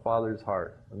 I'm a father's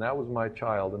heart. And that was my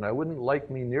child. And I wouldn't like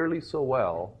me nearly so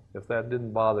well if that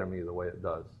didn't bother me the way it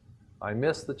does. I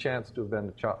miss the chance to have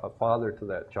been a father to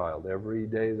that child every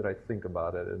day that I think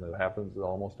about it. And it happens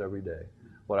almost every day.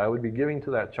 What I would be giving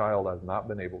to that child, I've not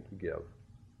been able to give.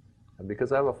 And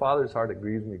because I have a father's heart, it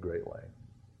grieves me greatly.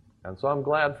 And so I'm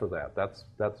glad for that.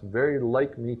 That's very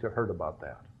like me to hurt about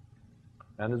that.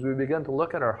 And as we begin to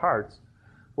look at our hearts,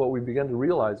 what we begin to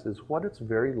realize is what it's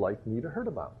very like me to hurt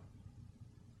about.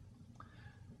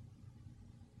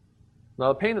 Now,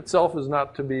 the pain itself is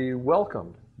not to be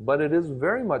welcomed, but it is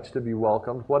very much to be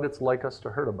welcomed what it's like us to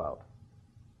hurt about.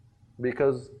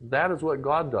 Because that is what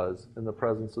God does in the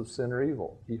presence of sin or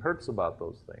evil. He hurts about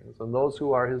those things. And those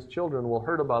who are His children will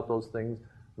hurt about those things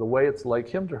the way it's like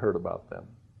Him to hurt about them.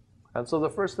 And so the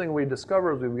first thing we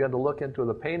discover as we begin to look into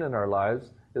the pain in our lives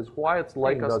is why it's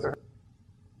like us to hurt.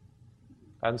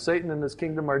 And Satan and his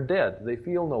kingdom are dead. They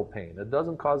feel no pain. It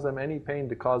doesn't cause them any pain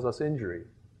to cause us injury.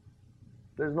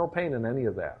 There's no pain in any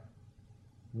of that.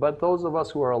 But those of us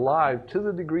who are alive, to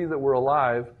the degree that we're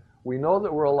alive, we know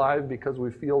that we're alive because we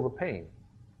feel the pain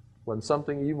when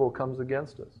something evil comes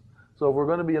against us. So if we're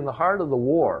going to be in the heart of the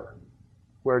war,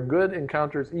 where good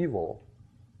encounters evil,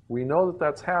 we know that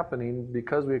that's happening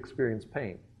because we experience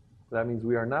pain. That means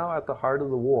we are now at the heart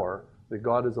of the war that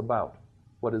God is about.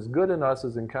 What is good in us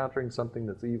is encountering something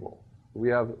that's evil.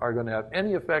 are going to have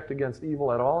any effect against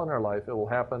evil at all in our life, it will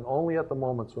happen only at the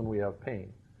moments when we have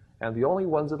pain. And the only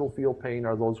ones that will feel pain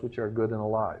are those which are good and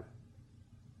alive.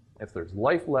 If there's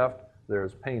life left,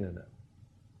 there's pain in it.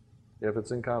 If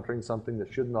it's encountering something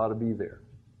that should not be there.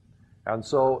 And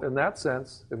so, in that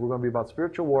sense, if we're going to be about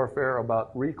spiritual warfare,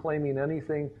 about reclaiming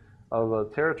anything of a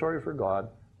territory for God,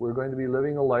 we're going to be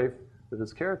living a life that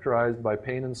is characterized by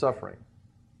pain and suffering.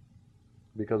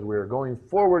 Because we're going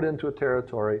forward into a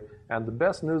territory, and the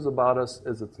best news about us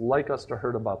is it's like us to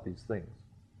hurt about these things.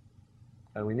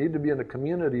 And we need to be in a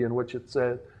community in which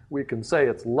we can say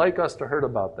it's like us to hurt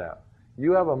about that.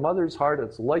 You have a mother's heart,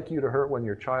 it's like you to hurt when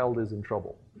your child is in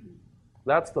trouble.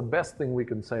 That's the best thing we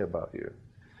can say about you.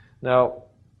 Now,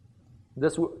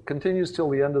 this continues till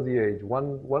the end of the age.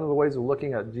 One of the ways of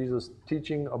looking at Jesus'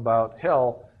 teaching about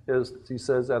hell is, he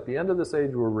says, at the end of this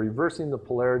age, we're reversing the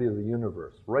polarity of the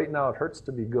universe. Right now, it hurts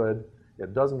to be good.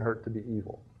 It doesn't hurt to be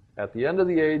evil. At the end of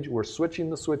the age, we're switching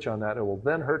the switch on that. It will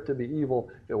then hurt to be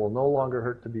evil. It will no longer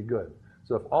hurt to be good.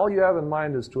 So if all you have in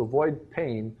mind is to avoid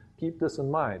pain, keep this in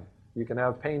mind. You can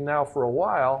have pain now for a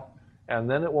while, and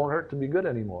then it won't hurt to be good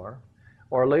anymore.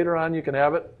 Or later on, you can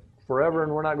have it forever,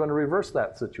 and we're not going to reverse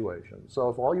that situation. So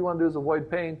if all you want to do is avoid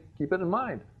pain, keep it in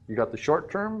mind. You got the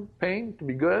short-term pain to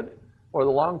be good, or the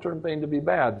long-term pain to be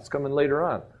bad. It's coming later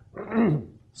on.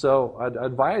 So I'd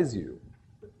advise you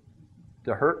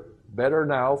to hurt better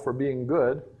now for being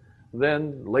good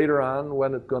than later on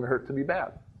when it's going to hurt to be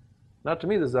bad. Now, to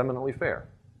me, this is eminently fair.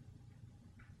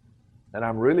 And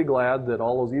I'm really glad that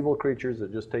all those evil creatures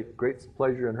that just take great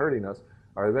pleasure in hurting us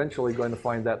are eventually going to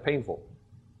find that painful.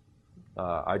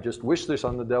 I just wish this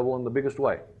on the devil in the biggest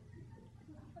way.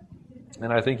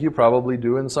 And I think you probably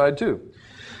do inside too.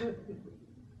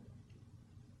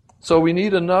 So we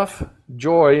need enough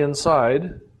joy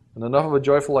inside and enough of a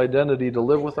joyful identity to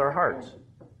live with our hearts.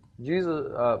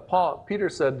 Peter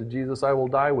said to Jesus, I will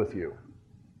die with you.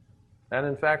 And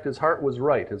in fact, his heart was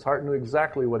right. His heart knew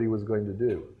exactly what he was going to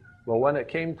do. But when it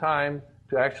came time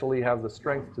to actually have the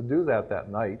strength to do that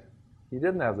night, he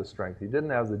didn't have the strength. He didn't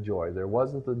have the joy. There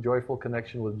wasn't the joyful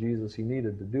connection with Jesus he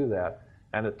needed to do that.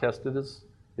 And it tested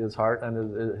his heart,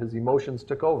 and his emotions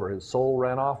took over. His soul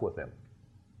ran off with him.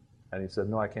 And he said,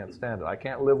 no, I can't stand it. I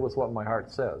can't live with what my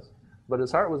heart says. But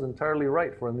his heart was entirely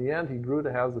right, for in the end he grew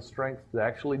to have the strength to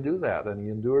actually do that, and he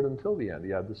endured until the end.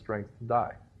 He had the strength to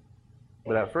die.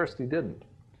 But at first he didn't.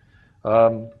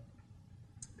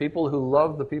 People who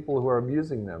love the people who are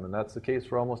abusing them, and that's the case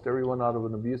for almost everyone out of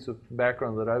an abusive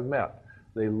background that I've met.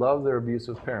 They love their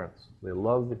abusive parents. They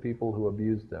love the people who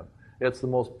abused them. It's the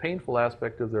most painful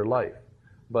aspect of their life.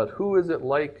 But who is it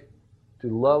like to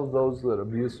love those that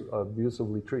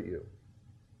abusively treat you?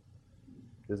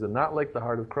 Is it not like the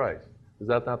heart of Christ? Is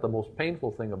that not the most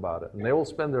painful thing about it? And they will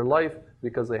spend their life,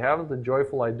 because they haven't the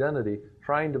joyful identity,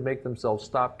 trying to make themselves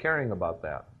stop caring about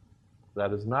that.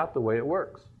 That is not the way it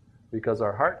works. Because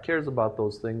our heart cares about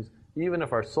those things, even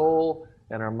if our soul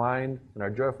and our mind and our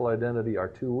joyful identity are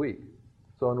too weak.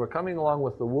 So when we're coming along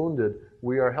with the wounded,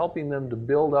 we are helping them to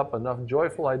build up enough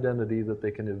joyful identity that they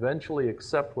can eventually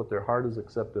accept what their heart has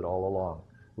accepted all along.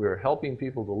 We are helping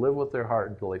people to live with their heart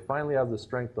until they finally have the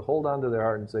strength to hold on to their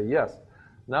heart and say, yes,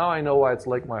 now I know why it's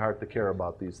like my heart to care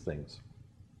about these things.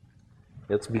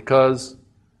 It's because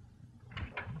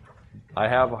I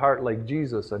have a heart like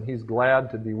Jesus, and he's glad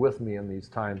to be with me in these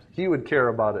times. He would care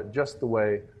about it just the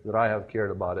way that I have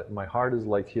cared about it, and my heart is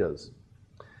like his.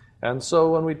 And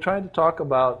so when we try to talk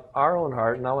about our own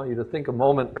heart, and I want you to think a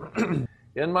moment,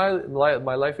 in my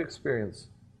life experience,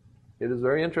 it is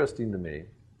very interesting to me.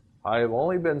 I have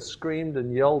only been screamed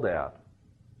and yelled at,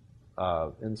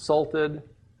 insulted,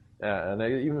 and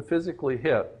even physically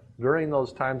hit during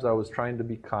those times I was trying to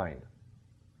be kind.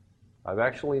 I've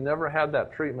actually never had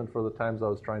that treatment for the times I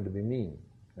was trying to be mean,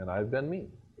 and I've been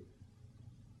mean.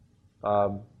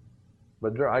 But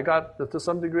to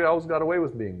some degree, I always got away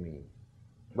with being mean.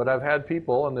 But I've had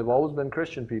people, and they've always been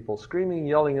Christian people, screaming and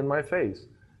yelling in my face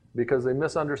because they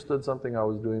misunderstood something I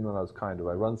was doing when I was kind. If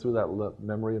I run through that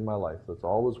memory in my life, that's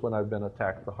always when I've been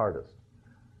attacked the hardest.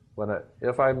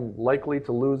 If I'm likely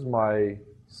to lose my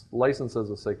license as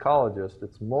a psychologist,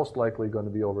 it's most likely going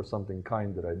to be over something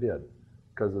kind that I did.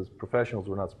 Because as professionals,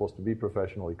 we're not supposed to be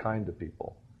professionally kind to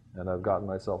people. And I've gotten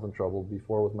myself in trouble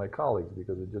before with my colleagues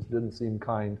because it just didn't seem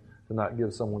kind to not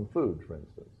give someone food, for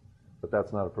instance. But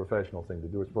that's not a professional thing to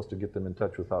do. We're supposed to get them in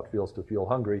touch with how it feels to feel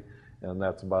hungry, and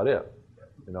that's about it.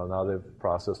 Now they've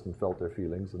processed and felt their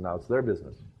feelings, and now it's their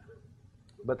business.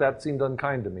 But that seemed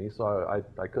unkind to me, so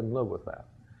I couldn't live with that.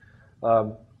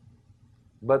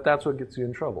 But that's what gets you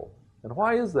in trouble. And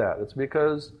why is that? It's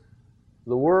because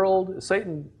the world,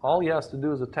 Satan, all he has to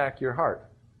do is attack your heart.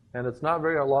 And it's not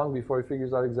very long before he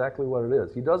figures out exactly what it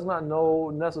is. He does not know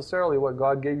necessarily what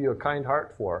God gave you a kind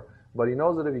heart for, but he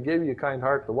knows that if he gave you a kind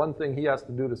heart, the one thing he has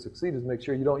to do to succeed is make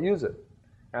sure you don't use it.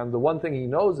 And the one thing he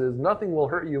knows is nothing will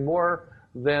hurt you more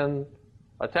than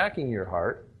attacking your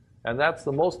heart, and that's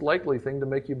the most likely thing to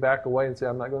make you back away and say,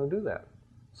 I'm not going to do that.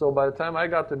 So by the time I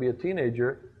got to be a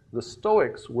teenager, the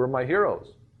Stoics were my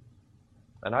heroes.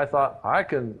 And I thought, I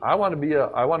want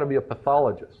to be a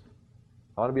pathologist.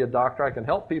 I want to be a doctor. I can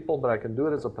help people, but I can do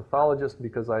it as a pathologist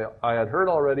because I had heard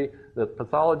already that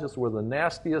pathologists were the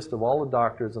nastiest of all the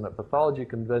doctors, and at pathology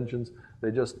conventions, they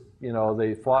just,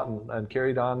 they fought and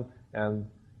carried on, and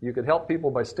you could help people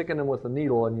by sticking them with a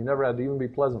needle, and you never had to even be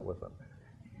pleasant with them.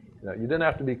 You didn't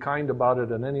have to be kind about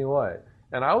it in any way.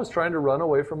 And I was trying to run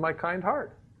away from my kind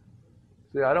heart.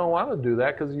 See, I don't want to do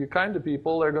that because you're kind to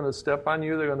people. They're going to step on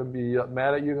you. They're going to be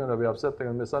mad at you. They're going to be upset. They're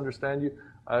going to misunderstand you.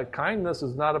 Kindness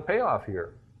is not a payoff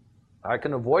here. I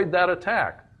can avoid that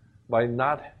attack by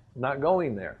not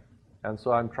going there. And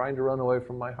so I'm trying to run away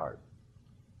from my heart.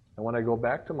 And when I go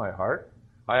back to my heart,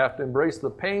 I have to embrace the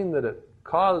pain that it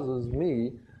causes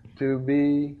me to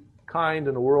be kind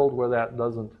in a world where that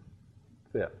doesn't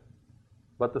fit.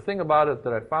 But the thing about it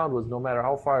that I found was no matter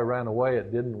how far I ran away,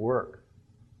 it didn't work.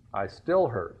 I still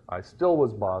hurt. I still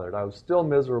was bothered. I was still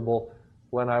miserable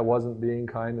when I wasn't being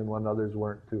kind and when others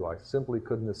weren't too. I simply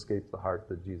couldn't escape the heart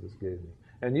that Jesus gave me.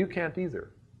 And you can't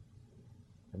either.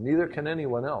 And neither can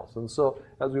anyone else. And so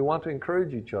as we want to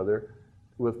encourage each other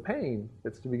with pain,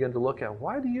 it's to begin to look at,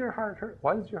 why does your heart hurt?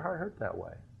 Why does your heart hurt that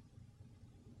way?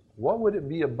 What would it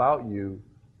be about you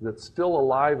that's still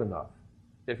alive enough?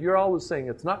 If you're always saying,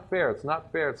 it's not fair, it's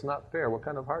not fair, it's not fair, what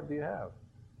kind of heart do you have?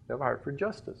 You have a heart for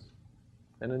justice.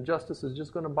 And injustice is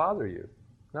just going to bother you.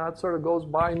 Now, it sort of goes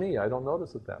by me. I don't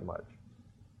notice it that much.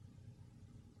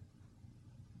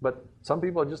 But some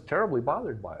people are just terribly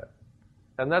bothered by it.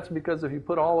 And that's because if you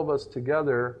put all of us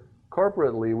together,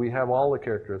 corporately, we have all the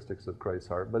characteristics of Christ's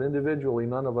heart. But individually,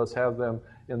 none of us have them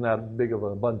in that big of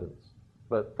an abundance.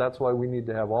 But that's why we need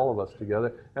to have all of us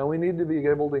together. And we need to be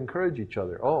able to encourage each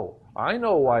other. Oh, I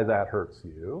know why that hurts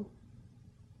you.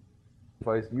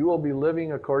 You will be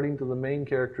living according to the main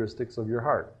characteristics of your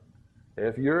heart.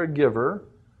 If you're a giver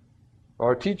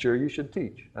or a teacher, you should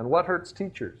teach. And what hurts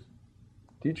teachers?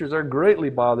 Teachers are greatly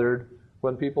bothered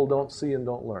when people don't see and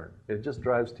don't learn. It just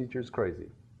drives teachers crazy.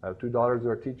 I have 2 daughters who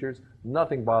are teachers.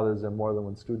 Nothing bothers them more than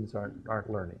when students aren't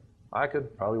learning. I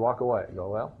could probably walk away and go,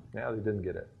 well, yeah, they didn't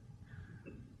get it.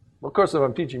 Well, of course, if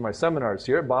I'm teaching my seminars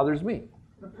here, it bothers me.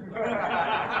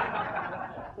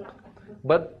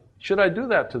 But should I do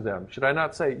that to them? Should I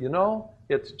not say,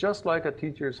 it's just like a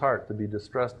teacher's heart to be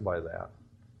distressed by that.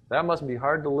 That must be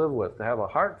hard to live with, to have a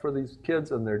heart for these kids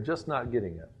and they're just not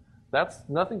getting it.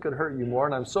 Nothing could hurt you more,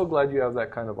 and I'm so glad you have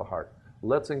that kind of a heart.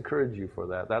 Let's encourage you for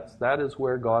that. That is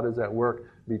where God is at work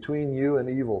between you and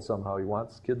evil somehow. He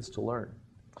wants kids to learn.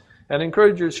 And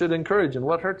encouragers should encourage. And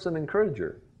what hurts an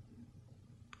encourager?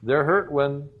 They're hurt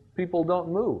when people don't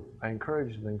move. I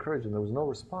encouraged and encouraged, and there was no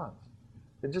response.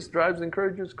 It just drives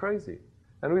encouragers crazy.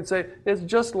 And we'd say, it's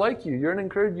just like you. You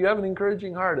have an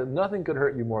encouraging heart, and nothing could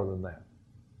hurt you more than that.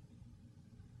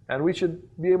 And we should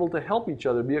be able to help each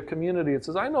other, be a community that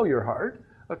says, I know your heart.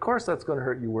 Of course that's going to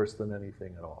hurt you worse than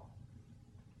anything at all.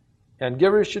 And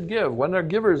givers should give. When are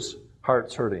givers'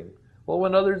 hearts hurting? Well,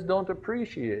 when others don't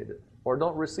appreciate it or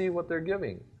don't receive what they're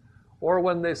giving. Or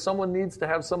when someone needs to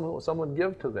have someone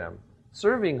give to them.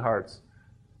 Serving hearts.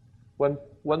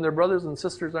 When their brothers and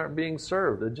sisters aren't being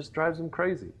served, it just drives them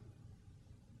crazy.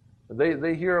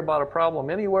 They hear about a problem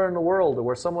anywhere in the world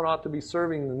where someone ought to be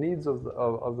serving the needs of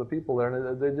the people there,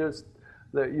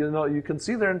 and you can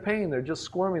see they're in pain. They're just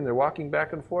squirming. They're walking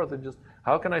back and forth. They're just,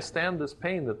 how can I stand this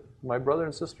pain that my brother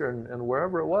and sister and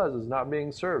wherever it was is not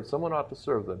being served? Someone ought to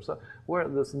serve them. So where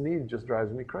this need just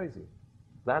drives me crazy.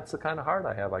 That's the kind of heart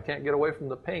I have. I can't get away from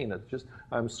the pain. It's just,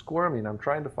 I'm squirming. I'm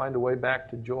trying to find a way back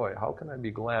to joy. How can I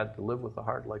be glad to live with a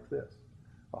heart like this?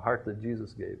 A heart that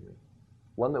Jesus gave me.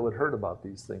 One that would hurt about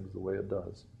these things the way it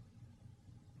does.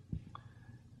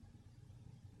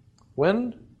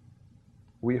 When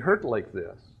we hurt like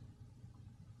this,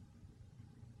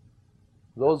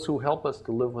 those who help us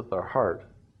to live with our heart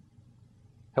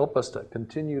help us to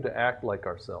continue to act like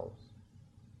ourselves.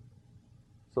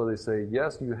 So they say,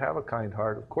 yes, you have a kind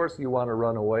heart. Of course you want to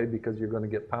run away because you're going to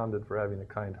get pounded for having a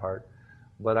kind heart.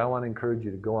 But I want to encourage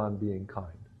you to go on being kind.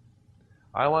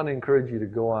 I want to encourage you to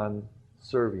go on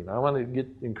serving. I want to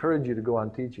encourage you to go on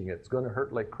teaching. It's going to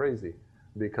hurt like crazy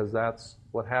because that's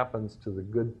what happens to the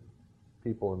good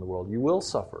people in the world. You will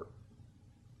suffer.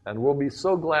 And we'll be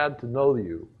so glad to know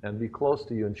you and be close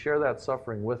to you and share that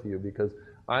suffering with you because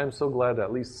I am so glad that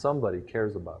at least somebody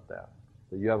cares about that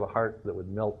you have a heart that would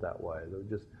melt that way, that would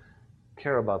just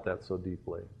care about that so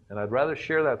deeply. And I'd rather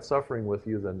share that suffering with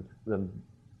you than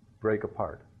break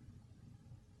apart.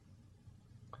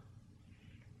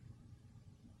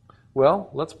 Well,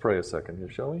 let's pray a second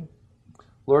here, shall we?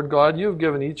 Lord God, you've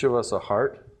given each of us a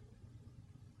heart,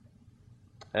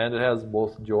 and it has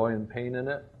both joy and pain in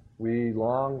it. We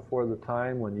long for the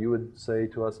time when you would say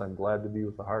to us, I'm glad to be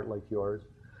with a heart like yours.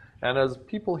 And as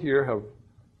people here have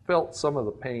felt some of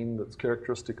the pain that's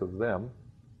characteristic of them,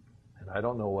 and I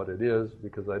don't know what it is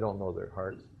because I don't know their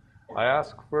hearts, I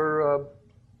ask for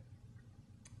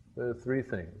three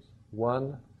things.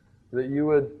 One, that you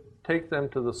would take them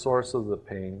to the source of the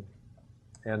pain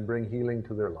and bring healing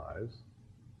to their lives.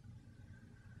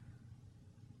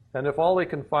 And if all they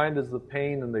can find is the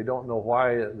pain and they don't know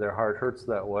why their heart hurts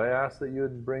that way, I ask that you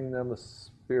would bring them a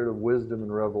spirit of wisdom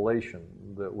and revelation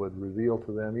that would reveal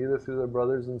to them, either through their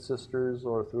brothers and sisters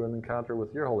or through an encounter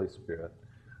with your Holy Spirit,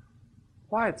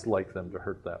 why it's like them to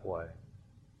hurt that way.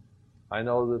 I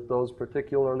know that those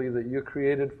particularly that you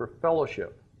created for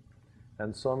fellowship,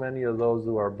 and so many of those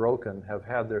who are broken have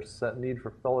had their set need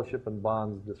for fellowship and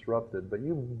bonds disrupted, but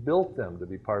you built them to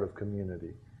be part of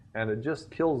community. And it just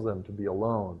kills them to be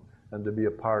alone and to be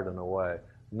apart in a way.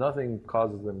 Nothing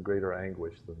causes them greater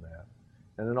anguish than that.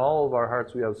 And in all of our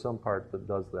hearts, we have some part that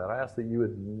does that. I ask that you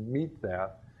would meet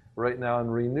that right now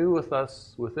and renew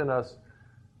within us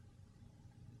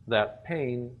that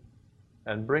pain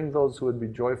and bring those who would be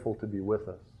joyful to be with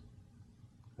us.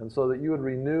 And so that you would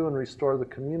renew and restore the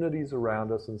communities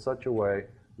around us in such a way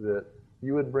that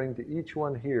you would bring to each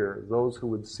one here those who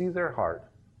would see their heart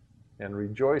and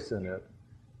rejoice in it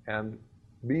and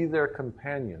be their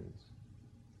companions,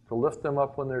 to lift them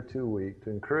up when they're too weak,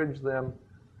 to encourage them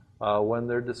when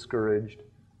they're discouraged,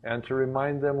 and to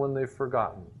remind them when they've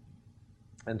forgotten,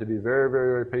 and to be very,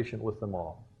 very, very patient with them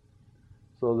all,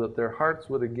 so that their hearts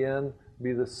would again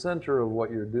be the center of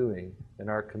what you're doing in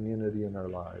our community and our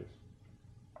lives.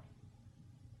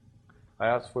 I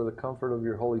ask for the comfort of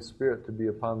your Holy Spirit to be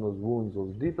upon those wounds,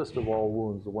 those deepest of all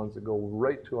wounds, the ones that go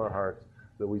right to our hearts,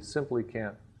 that we simply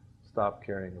can't stop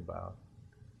caring about.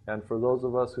 And for those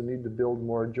of us who need to build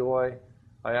more joy,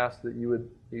 I ask that you would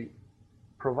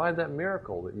provide that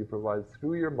miracle that you provide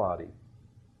through your body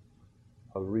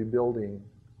of rebuilding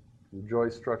the joy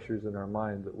structures in our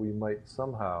mind, that we might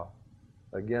somehow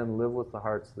again live with the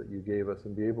hearts that you gave us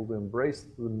and be able to embrace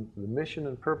the mission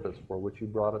and purpose for which you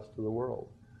brought us to the world,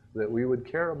 that we would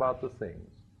care about the things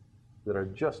that are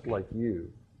just like you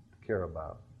to care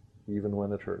about, even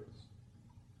when it hurts.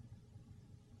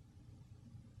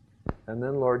 And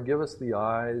then, Lord, give us the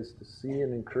eyes to see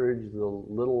and encourage the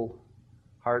little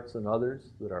hearts in others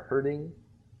that are hurting,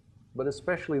 but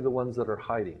especially the ones that are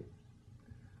hiding.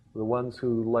 The ones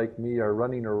who, like me, are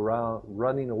running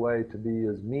away to be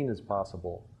as mean as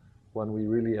possible when we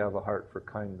really have a heart for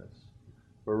kindness.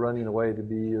 We're running away to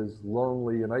be as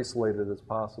lonely and isolated as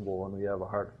possible when we have a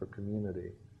heart for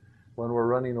community. When we're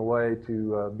running away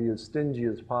to be as stingy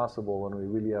as possible when we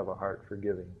really have a heart for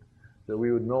giving. That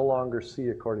we would no longer see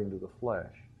according to the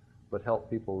flesh, but help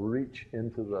people reach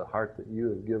into the heart that you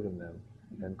have given them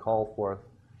and call forth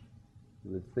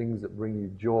the things that bring you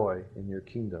joy in your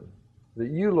kingdom. That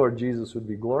you, Lord Jesus, would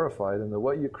be glorified and that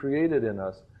what you created in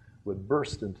us would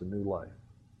burst into new life.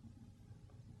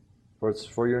 For it's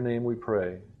for your name we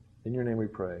pray, in your name we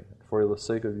pray, for the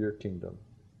sake of your kingdom.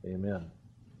 Amen.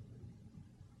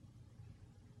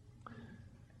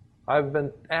 I've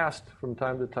been asked from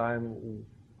time to time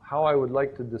how I would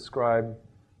like to describe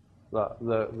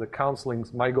the counseling,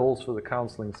 my goals for the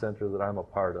counseling center that I'm a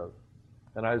part of.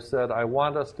 And I've said I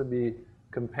want us to be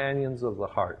companions of the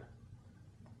heart.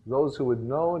 Those who would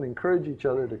know and encourage each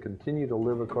other to continue to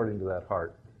live according to that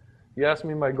heart. If you ask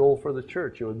me my goal for the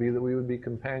church, it would be that we would be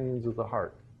companions of the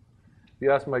heart. If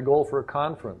you ask my goal for a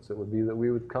conference, it would be that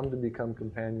we would come to become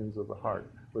companions of the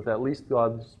heart with at least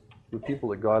the people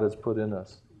that God has put in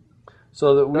us.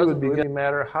 So that we would begin, no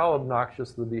matter how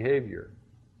obnoxious the behavior,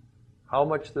 how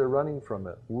much they're running from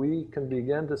it, we can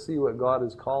begin to see what God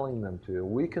is calling them to.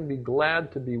 We can be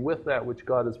glad to be with that which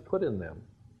God has put in them,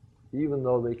 even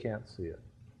though they can't see it.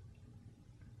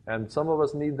 And some of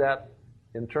us need that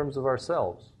in terms of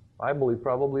ourselves. I believe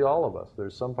probably all of us.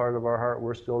 There's some part of our heart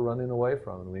we're still running away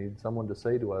from, and we need someone to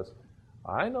say to us,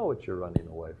 I know what you're running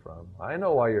away from. I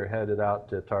know why you're headed out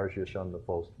to Tarshish on the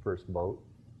first boat.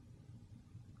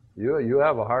 You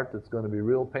have a heart that's going to be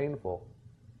real painful,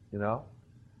 you know.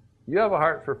 You have a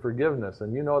heart for forgiveness,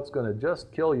 and you know it's going to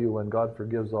just kill you when God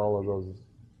forgives all of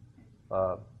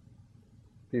those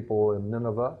people in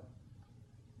Nineveh.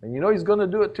 And you know he's going to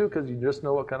do it too because you just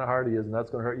know what kind of heart he is, and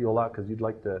that's going to hurt you a lot because you'd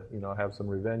like to, have some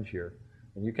revenge here.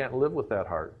 And you can't live with that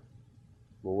heart.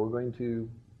 Well, we're going to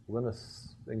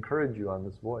encourage you on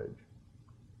this voyage.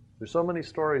 There's so many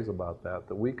stories about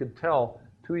that we could tell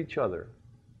to each other,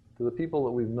 to the people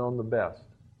that we've known the best.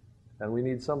 And we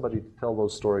need somebody to tell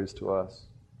those stories to us.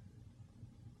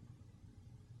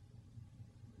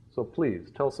 So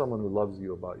please, tell someone who loves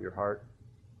you about your heart.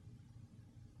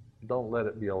 Don't let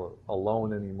it be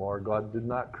alone anymore. God did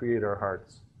not create our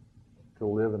hearts to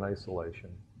live in isolation.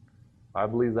 I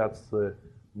believe that's the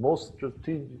most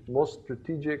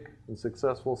strategic and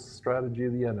successful strategy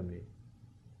of the enemy,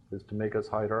 is to make us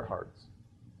hide our hearts.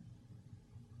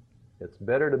 It's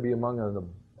better to be among an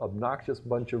obnoxious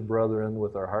bunch of brethren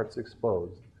with our hearts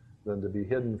exposed than to be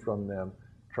hidden from them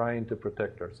trying to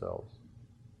protect ourselves.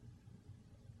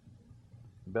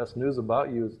 The best news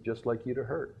about you is just like you to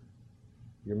hurt.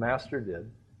 Your master did.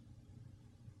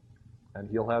 And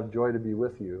he'll have joy to be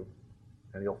with you,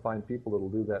 and you'll find people that will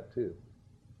do that too.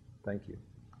 Thank you.